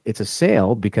sell. It's a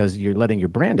sale, because you're letting your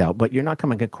brand out, but you're not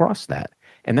coming across that.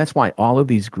 And that's why all of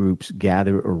these groups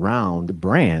gather around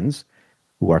brands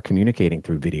who are communicating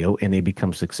through video, and they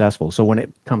become successful. So when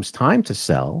it comes time to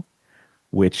sell,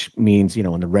 which means,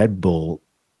 in the Red Bull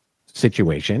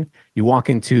situation, you walk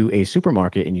into a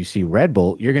supermarket and you see Red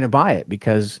Bull, you're going to buy it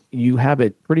because you have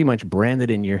it pretty much branded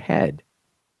in your head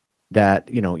that,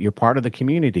 you're part of the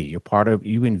community.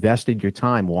 You invested your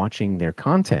time watching their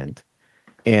content,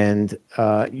 and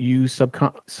you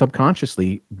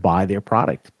subconsciously buy their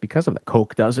product because of that.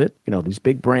 Coke does it. These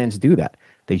big brands do that.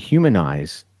 They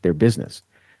humanize their business.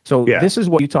 So This is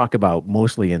what you talk about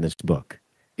mostly in this book,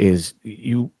 is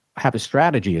you have a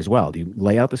strategy as well. Do you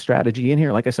lay out the strategy in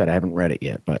here? Like I said, I haven't read it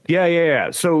yet, but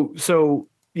Yeah. So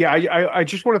I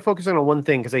just want to focus on one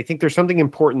thing, because I think there's something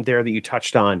important there that you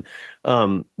touched on,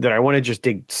 that I want to just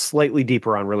dig slightly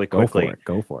deeper on really quickly.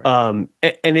 Go for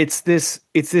it. And it's this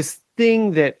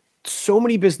thing that so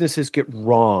many businesses get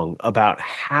wrong about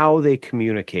how they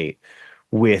communicate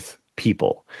with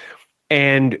people.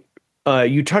 And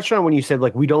you touched on when you said,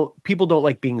 like, people don't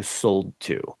like being sold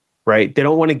to, right? They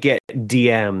don't want to get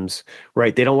DMs,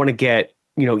 right? They don't want to get,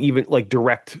 even like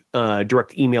direct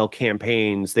email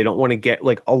campaigns. They don't want to get,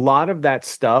 like, a lot of that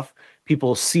stuff.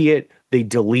 People see it, they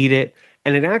delete it,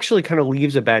 and it actually kind of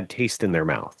leaves a bad taste in their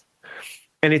mouth.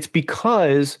 And it's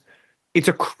because it's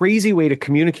a crazy way to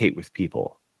communicate with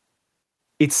people.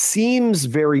 It seems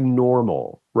very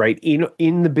normal, right?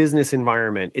 In the business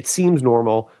environment, it seems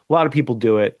normal. A lot of people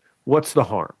do it. What's the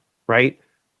harm, right?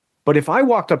 But if I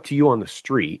walked up to you on the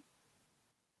street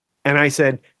and I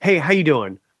said, "Hey, how you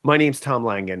doing? My name's Tom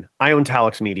Langen. I own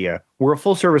Talix Media. We're a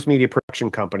full service media production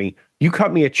company. You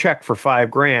cut me a check for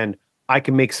 $5,000. I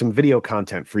can make some video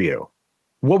content for you."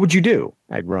 What would you do?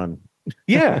 I'd run.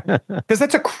 Yeah, because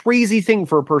that's a crazy thing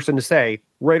for a person to say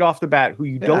right off the bat, who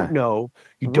you don't know,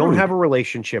 you don't have a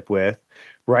relationship with,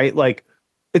 right? Like,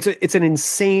 it's an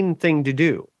insane thing to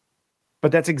do.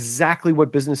 But that's exactly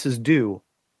what businesses do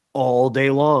all day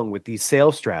long with these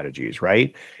sales strategies,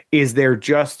 right? Is they're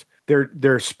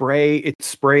spray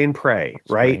and pray, Spray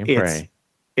right? and pray.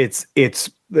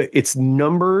 It's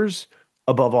numbers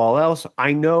above all else.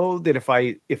 I know that if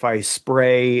I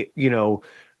spray,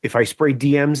 if I spray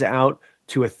DMs out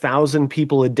to 1,000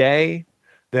 people a day,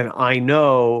 then I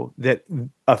know that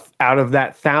out of that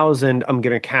 1,000, I'm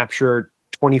going to capture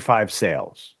 25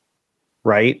 sales,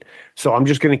 right? So I'm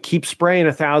just going to keep spraying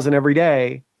 1,000 every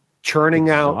day, churning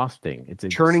out, Exhausting. It's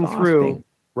churning through, exhausting.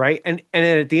 right? And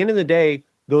at the end of the day,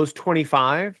 those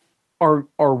 25 are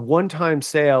one-time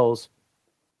sales.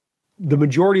 The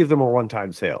majority of them are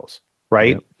one-time sales,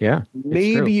 right? Yeah, it's true.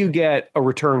 Maybe you get a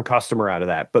return customer out of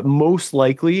that, but most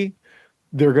likely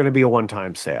they're going to be a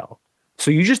one-time sale. So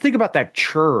you just think about that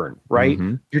churn, right?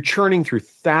 Mhm. You're churning through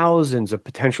thousands of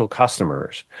potential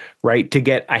customers, right, to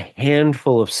get a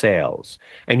handful of sales.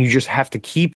 And you just have to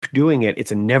keep doing it.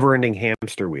 It's a never-ending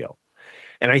hamster wheel.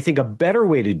 And I think a better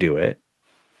way to do it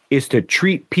is to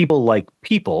treat people like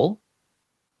people,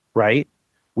 right?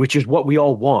 Which is what we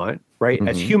all want, right?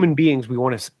 As Mhm. human beings, we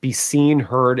want to be seen,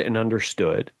 heard, and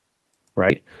understood,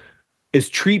 right? Is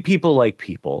treat people like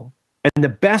people. And the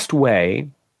best way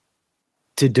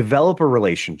to develop a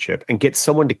relationship and get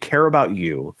someone to care about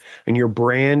you and your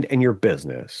brand and your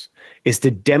business is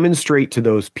to demonstrate to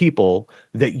those people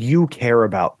that you care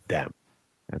about them.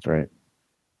 That's right.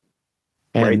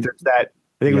 Right? And There's that,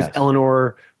 I think it was yes.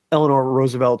 Eleanor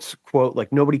Roosevelt's quote,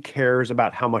 like, nobody cares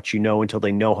about how much you know until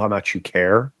they know how much you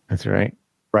care. That's right.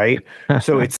 Right?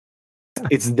 So it's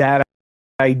that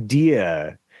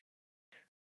idea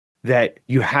that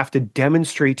you have to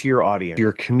demonstrate to your audience,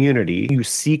 your community you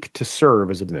seek to serve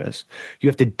as a business. You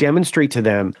have to demonstrate to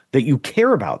them that you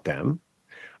care about them.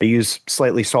 I use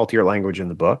slightly saltier language in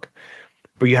the book,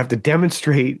 but you have to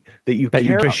demonstrate that you That you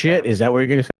care give a about shit? them. Is that what you're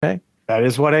going to say? That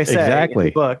is what I say in Exactly.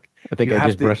 the book. I think You I have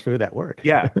just to- brushed through that word.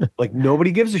 Yeah. Like,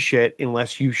 nobody gives a shit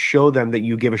unless you show them that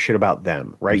you give a shit about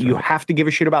them, right? That's You right. have to give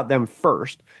a shit about them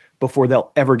first before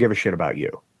they'll ever give a shit about you.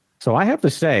 So I have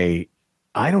to say,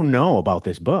 I don't know about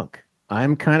this book.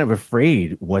 I'm kind of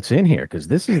afraid what's in here because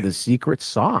this is the secret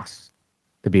sauce,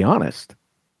 to be honest.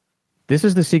 This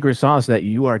is the secret sauce that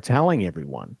you are telling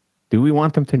everyone. Do we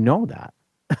want them to know that?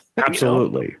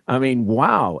 Absolutely. I mean,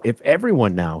 wow. If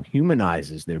everyone now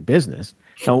humanizes their business,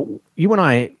 now you and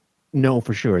I know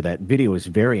for sure that video is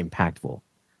very impactful.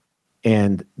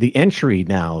 And the entry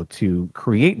now to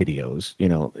create videos,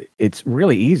 it's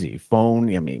really easy.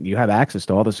 Phone, I mean, you have access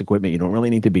to all this equipment. You don't really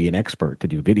need to be an expert to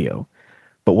do video.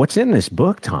 But what's in this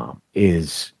book, Tom,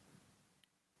 is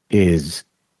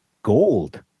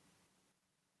gold.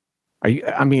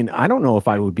 I mean, I don't know if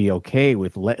I would be okay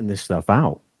with letting this stuff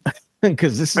out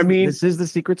because this is the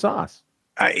secret sauce.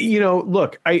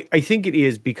 Look, I think it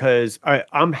is because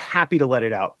I'm happy to let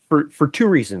it out for two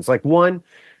reasons. Like, one,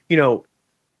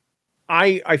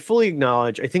 I fully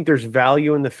acknowledge, I think there's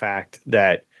value in the fact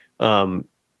that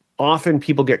often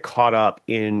people get caught up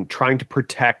in trying to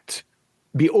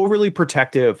be overly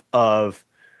protective of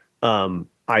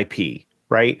IP,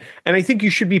 right? And I think you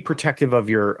should be protective of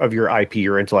your IP,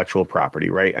 your intellectual property,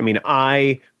 right? I mean,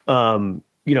 my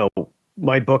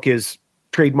book is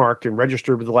trademarked and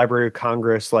registered with the Library of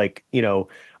Congress. Like,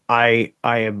 I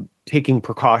am taking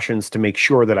precautions to make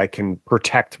sure that I can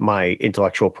protect my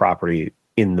intellectual property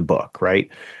in the book, right?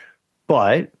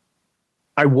 But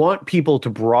I want people to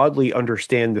broadly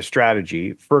understand the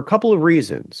strategy for a couple of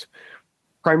reasons.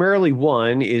 Primarily,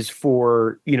 one is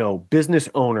for, business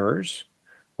owners,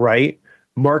 right?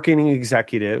 Marketing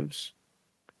executives,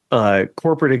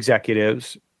 corporate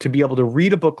executives, to be able to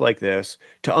read a book like this,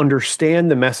 to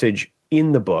understand the message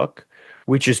in the book,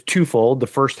 which is twofold. The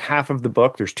first half of the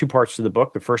book, there's two parts to the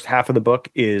book. The first half of the book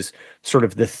is sort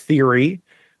of the theory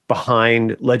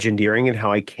behind legendeering and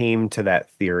how I came to that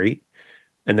theory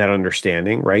and that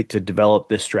understanding, right, to develop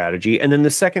this strategy. And then the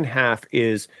second half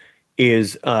is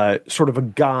sort of a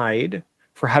guide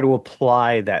for how to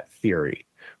apply that theory,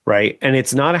 right? And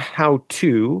it's not a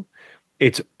how-to,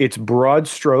 it's broad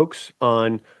strokes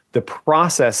on the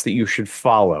process that you should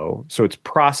follow. So it's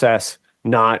process,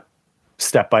 not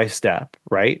step by step,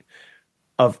 right?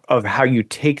 Of how you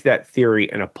take that theory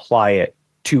and apply it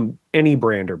to any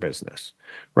brand or business,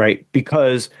 right?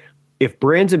 Because if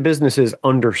brands and businesses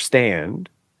understand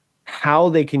how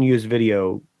they can use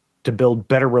video to build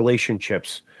better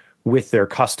relationships with their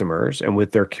customers and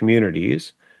with their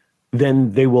communities,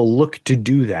 then they will look to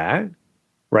do that,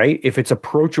 right? If it's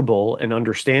approachable and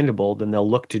understandable, then they'll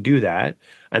look to do that.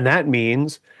 And that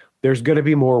means there's going to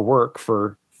be more work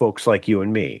for folks like you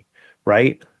and me,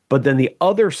 right? But then the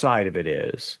other side of it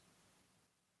is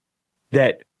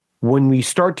that when we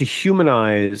start to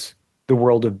humanize the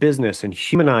world of business and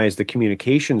humanize the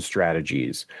communication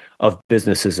strategies of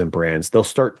businesses and brands, they'll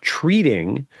start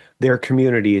treating their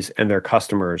communities and their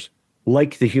customers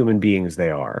like the human beings they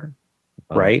are,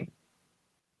 right?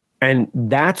 And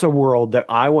that's a world that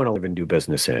I want to live and do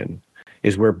business in,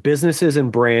 is where businesses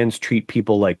and brands treat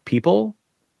people like people,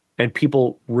 and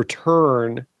people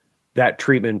return that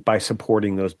treatment by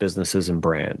supporting those businesses and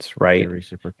brands, right? They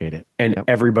reciprocate it. And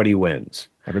everybody wins.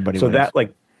 Everybody so wins. that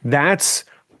like that's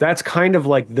kind of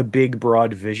like the big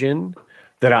broad vision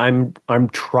that I'm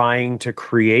trying to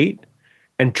create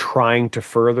and trying to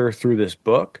further through this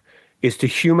book, is to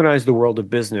humanize the world of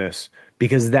business,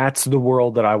 because that's the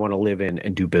world that I want to live in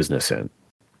and do business in.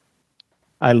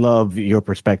 I love your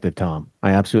perspective, Tom.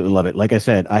 I absolutely love it. Like I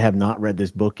said, I have not read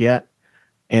this book yet.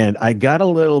 And I got a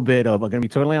little bit of, I'm going to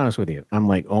be totally honest with you. I'm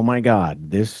like, oh my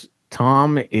God, this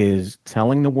Tom is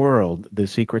telling the world the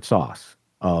secret sauce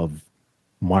of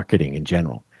marketing in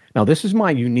general. Now, this is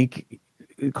my unique,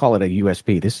 call it a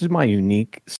USP. This is my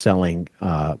unique selling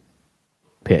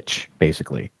pitch,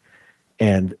 basically.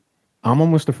 And I'm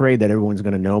almost afraid that everyone's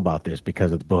going to know about this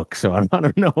because of the book. So I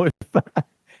don't know if,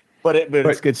 but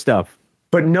it's good stuff.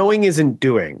 But knowing isn't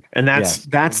doing. And that's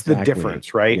exactly. the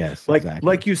difference, right? Yes,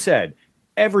 like you said,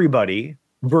 everybody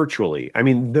virtually, I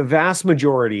mean, the vast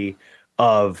majority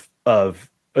of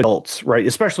adults, right,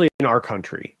 especially in our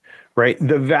country, right,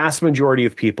 the vast majority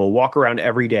of people walk around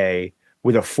every day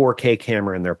with a 4K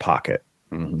camera in their pocket,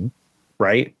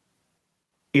 right?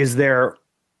 Is the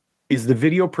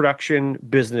video production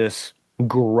business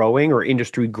growing, or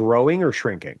industry growing, or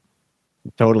shrinking?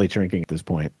 Totally shrinking at this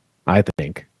point, I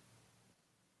think.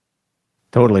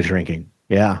 Totally shrinking.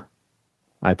 Yeah.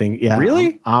 I think, yeah.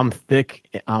 Really? I'm thick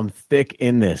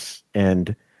in this,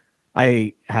 and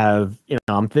I have,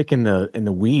 I'm thick in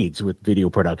the weeds with video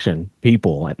production,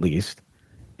 people at least,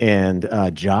 and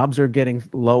jobs are getting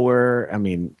lower. I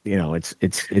mean,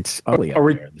 it's ugly.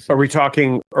 Are we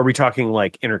talking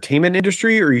like entertainment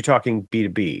industry, or are you talking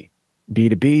B2B?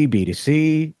 B2B,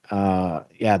 B2C.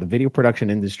 Yeah, the video production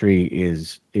industry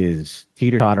is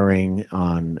teeter-tottering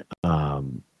on.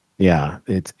 Yeah,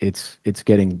 it's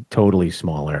getting totally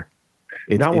smaller.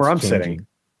 Not where I'm changing. sitting.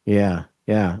 Yeah.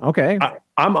 Okay.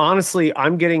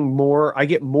 I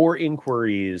get more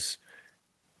inquiries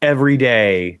every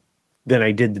day than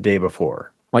I did the day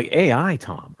before. Like AI,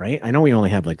 Tom, right? I know we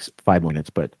only have like 5 minutes,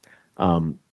 but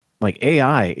like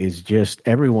AI is just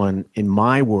everyone in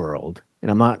my world,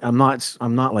 and I'm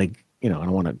not like, I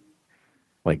don't want to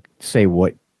like say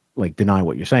what, like deny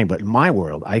what you're saying, but in my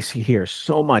world, I hear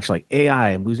so much like AI.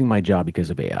 I'm losing my job because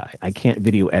of AI. I can't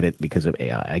video edit because of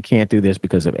AI. I can't do this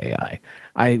because of AI.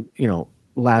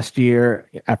 Last year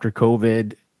after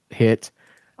COVID hit,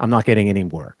 I'm not getting any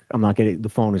work. The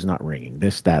phone is not ringing.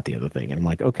 This, that, the other thing. And I'm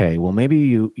like, okay, well, maybe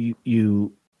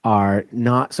you are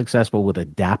not successful with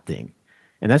adapting.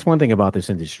 And that's one thing about this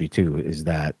industry too, is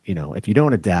that, if you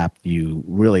don't adapt, you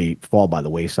really fall by the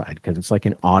wayside, because it's like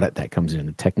an audit that comes in,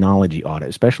 a technology audit,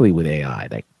 especially with AI,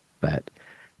 that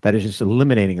is just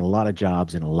eliminating a lot of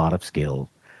jobs and a lot of skill.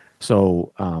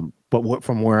 So,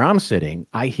 from where I'm sitting,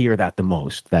 I hear that the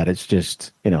most, that it's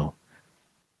just,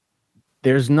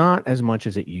 there's not as much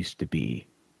as it used to be.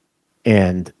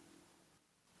 And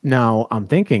now I'm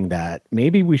thinking that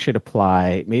maybe we should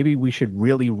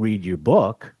really read your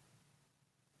book,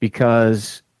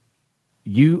 because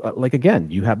you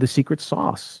you have the secret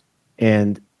sauce,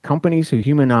 and companies who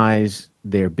humanize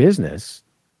their business,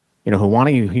 who want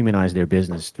to humanize their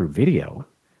business through video,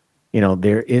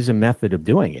 there is a method of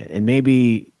doing it. And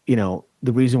maybe,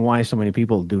 the reason why so many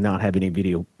people do not have any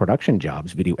video production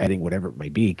jobs, video editing, whatever it may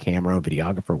be, camera,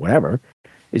 videographer, whatever,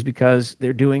 is because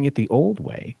they're doing it the old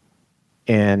way.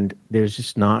 And there's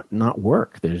just not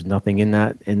work. There's nothing in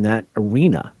that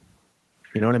arena.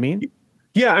 You know what I mean?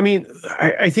 Yeah, I mean,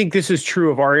 I think this is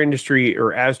true of our industry,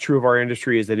 or as true of our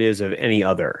industry as it is of any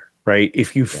other, right?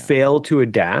 If you fail to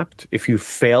adapt, if you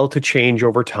fail to change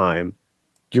over time,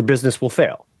 your business will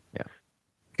fail. Yeah.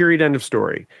 Period, end of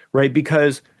story, right?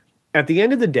 Because at the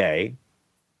end of the day,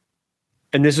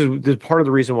 and this is part of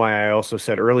the reason why I also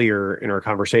said earlier in our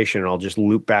conversation, and I'll just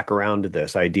loop back around to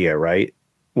this idea, right?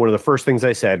 One of the first things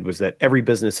I said was that every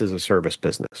business is a service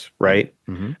business, right?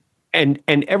 Mm-hmm. And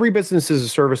every business is a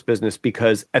service business,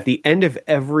 because at the end of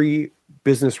every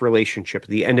business relationship, at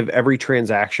the end of every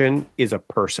transaction is a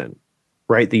person,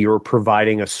 right? That you're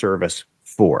providing a service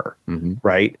for,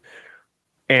 right?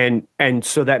 And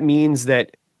so that means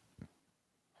that,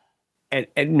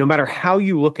 and no matter how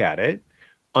you look at it,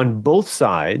 on both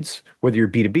sides, whether you're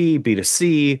B2B,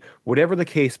 B2C, whatever the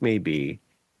case may be,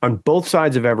 on both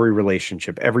sides of every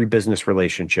relationship, every business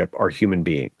relationship, are human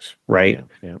beings, right?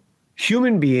 Yeah.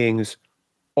 human beings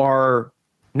are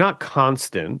not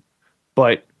constant,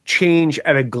 but change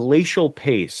at a glacial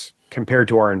pace compared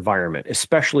to our environment,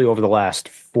 especially over the last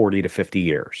 40 to 50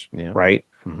 years, right?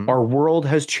 Mm-hmm. Our world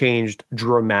has changed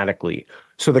dramatically.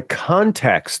 So the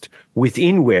context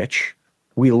within which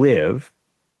we live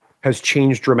has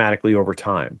changed dramatically over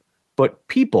time. But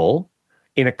people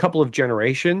in a couple of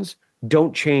generations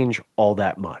don't change all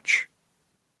that much,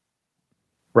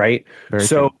 right?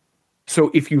 So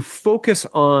if you focus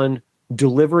on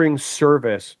delivering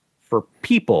service for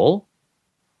people,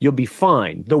 you'll be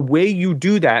fine. The way you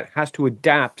do that has to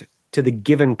adapt to the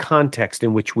given context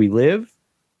in which we live.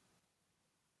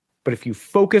 But if you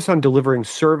focus on delivering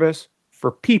service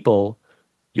for people,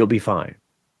 you'll be fine.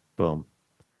 Boom.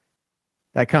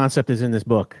 That concept is in this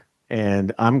book,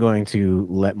 and I'm going to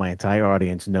let my entire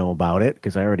audience know about it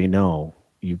because I already know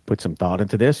you put some thought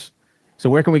into this. So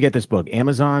where can we get this book?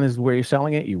 Amazon is where you're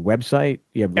selling it? Your website?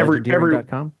 You have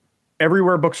legendary.com?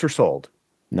 Everywhere books are sold.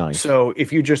 Nice. So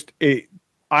if you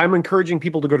I'm encouraging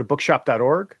people to go to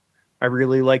bookshop.org. I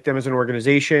really like them as an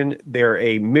organization. They're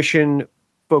a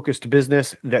mission-focused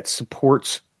business that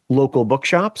supports local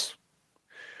bookshops.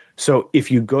 So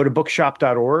if you go to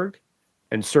bookshop.org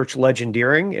and search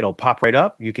Legendeering, it'll pop right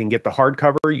up. You can get the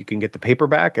hardcover, you can get the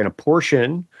paperback, and a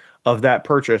portion of that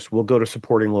purchase will go to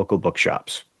supporting local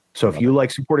bookshops. So if you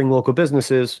like supporting local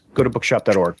businesses, go to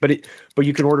bookshop.org. But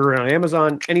you can order it on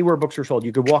Amazon, anywhere books are sold.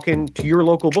 You could walk into your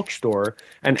local bookstore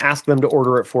and ask them to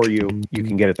order it for you. You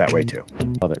can get it that way too.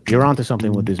 Love it. You're onto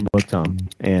something with this book, Tom.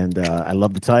 And I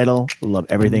love the title. I love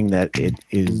everything that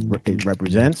it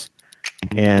represents.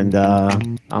 And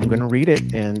I'm going to read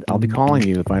it, and I'll be calling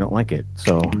you if I don't like it.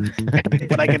 So,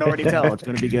 but I can already tell it's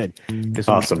going to be good. Because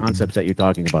awesome. The concepts that you're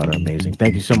talking about are amazing.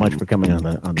 Thank you so much for coming on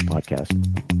the podcast.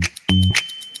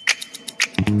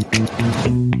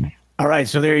 All right,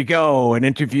 so there you go. An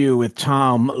interview with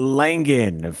Tom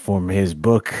Langan from his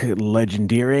book,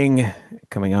 Legendeering,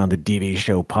 coming on the DV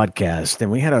Show podcast.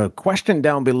 And we had a question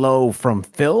down below from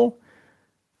Phil.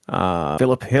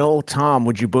 Philip Hill. Tom,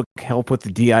 would you book help with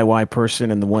the DIY person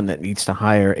and the one that needs to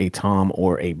hire a Tom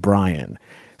or a Brian?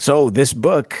 So this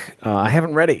book, I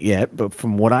haven't read it yet, but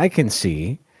from what I can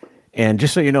see, and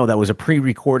just so you know, that was a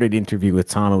pre-recorded interview with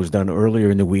Tom. It was done earlier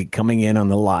in the week, coming in on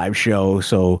the live show.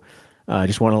 So I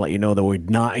just want to let you know that we're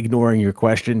not ignoring your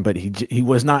question, but he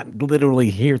was not literally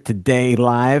here today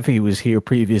live. He was here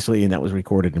previously, and that was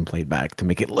recorded and played back to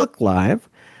make it look live.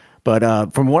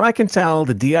 But from what I can tell,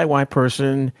 the DIY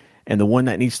person and the one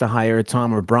that needs to hire a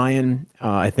Tom or Brian,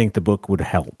 I think the book would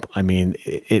help. I mean,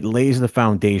 it lays the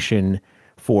foundation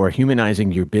for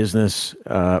humanizing your business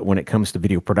when it comes to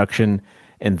video production.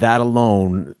 And that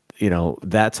alone,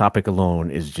 that topic alone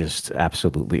is just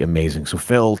absolutely amazing. So,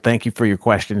 Phil, thank you for your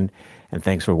question, and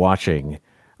thanks for watching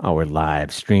our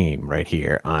live stream right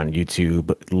here on YouTube,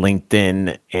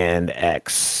 LinkedIn, and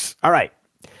X. All right.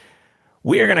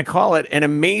 We are going to call it an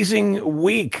amazing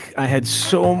week. I had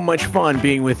so much fun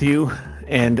being with you,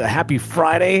 and a happy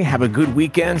Friday. Have a good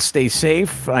weekend. Stay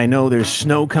safe. I know there's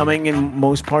snow coming in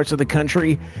most parts of the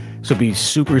country, so be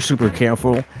super, super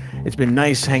careful. It's been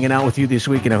nice hanging out with you this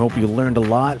week, and I hope you learned a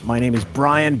lot. My name is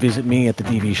Brian. Visit me at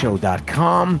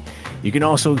thedvshow.com. You can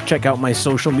also check out my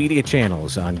social media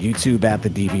channels on YouTube at The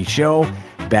DV Show,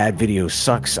 Bad Video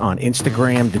Sucks on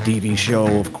Instagram, The DV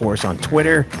Show, of course, on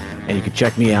Twitter, and you can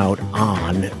check me out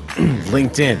on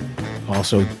LinkedIn.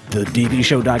 Also,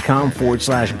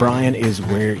 thedvshow.com/Brian is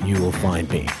where you will find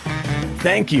me.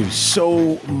 Thank you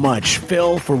so much,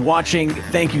 Phil, for watching.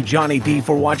 Thank you, Johnny D,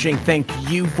 for watching. Thank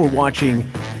you for watching.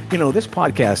 This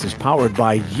podcast is powered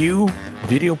by you.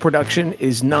 Video production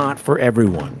is not for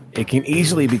everyone. It can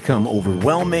easily become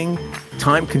overwhelming,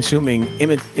 time-consuming,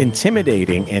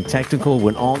 intimidating, and technical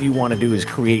when all you want to do is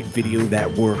create video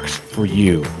that works for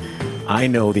you. I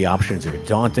know the options are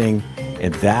daunting,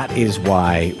 and that is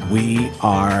why we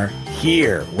are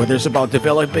here. Whether it's about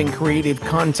developing creative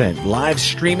content, live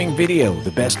streaming video,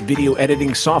 the best video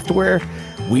editing software,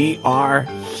 we are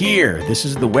here. This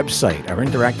is the website, our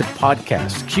interactive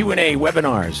podcasts, Q&A,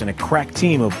 webinars, and a crack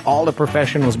team of all the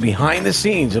professionals behind the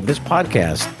scenes of this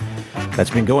podcast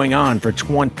that's been going on for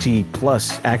 20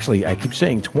 plus, actually, I keep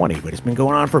saying 20, but it's been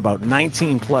going on for about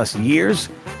 19 plus years.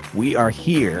 We are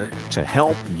here to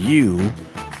help you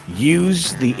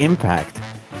use the impact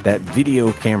that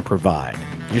video can provide.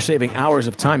 You're saving hours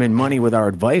of time and money with our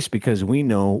advice because we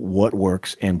know what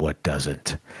works and what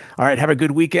doesn't. All right, have a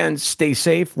good weekend. Stay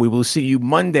safe. We will see you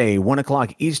Monday, 1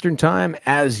 o'clock Eastern Time,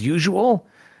 as usual,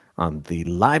 on the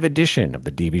live edition of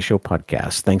the DV Show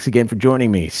podcast. Thanks again for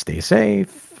joining me. Stay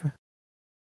safe.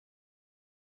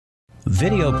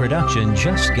 Video production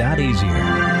just got easier.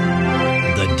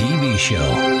 The DV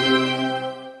Show.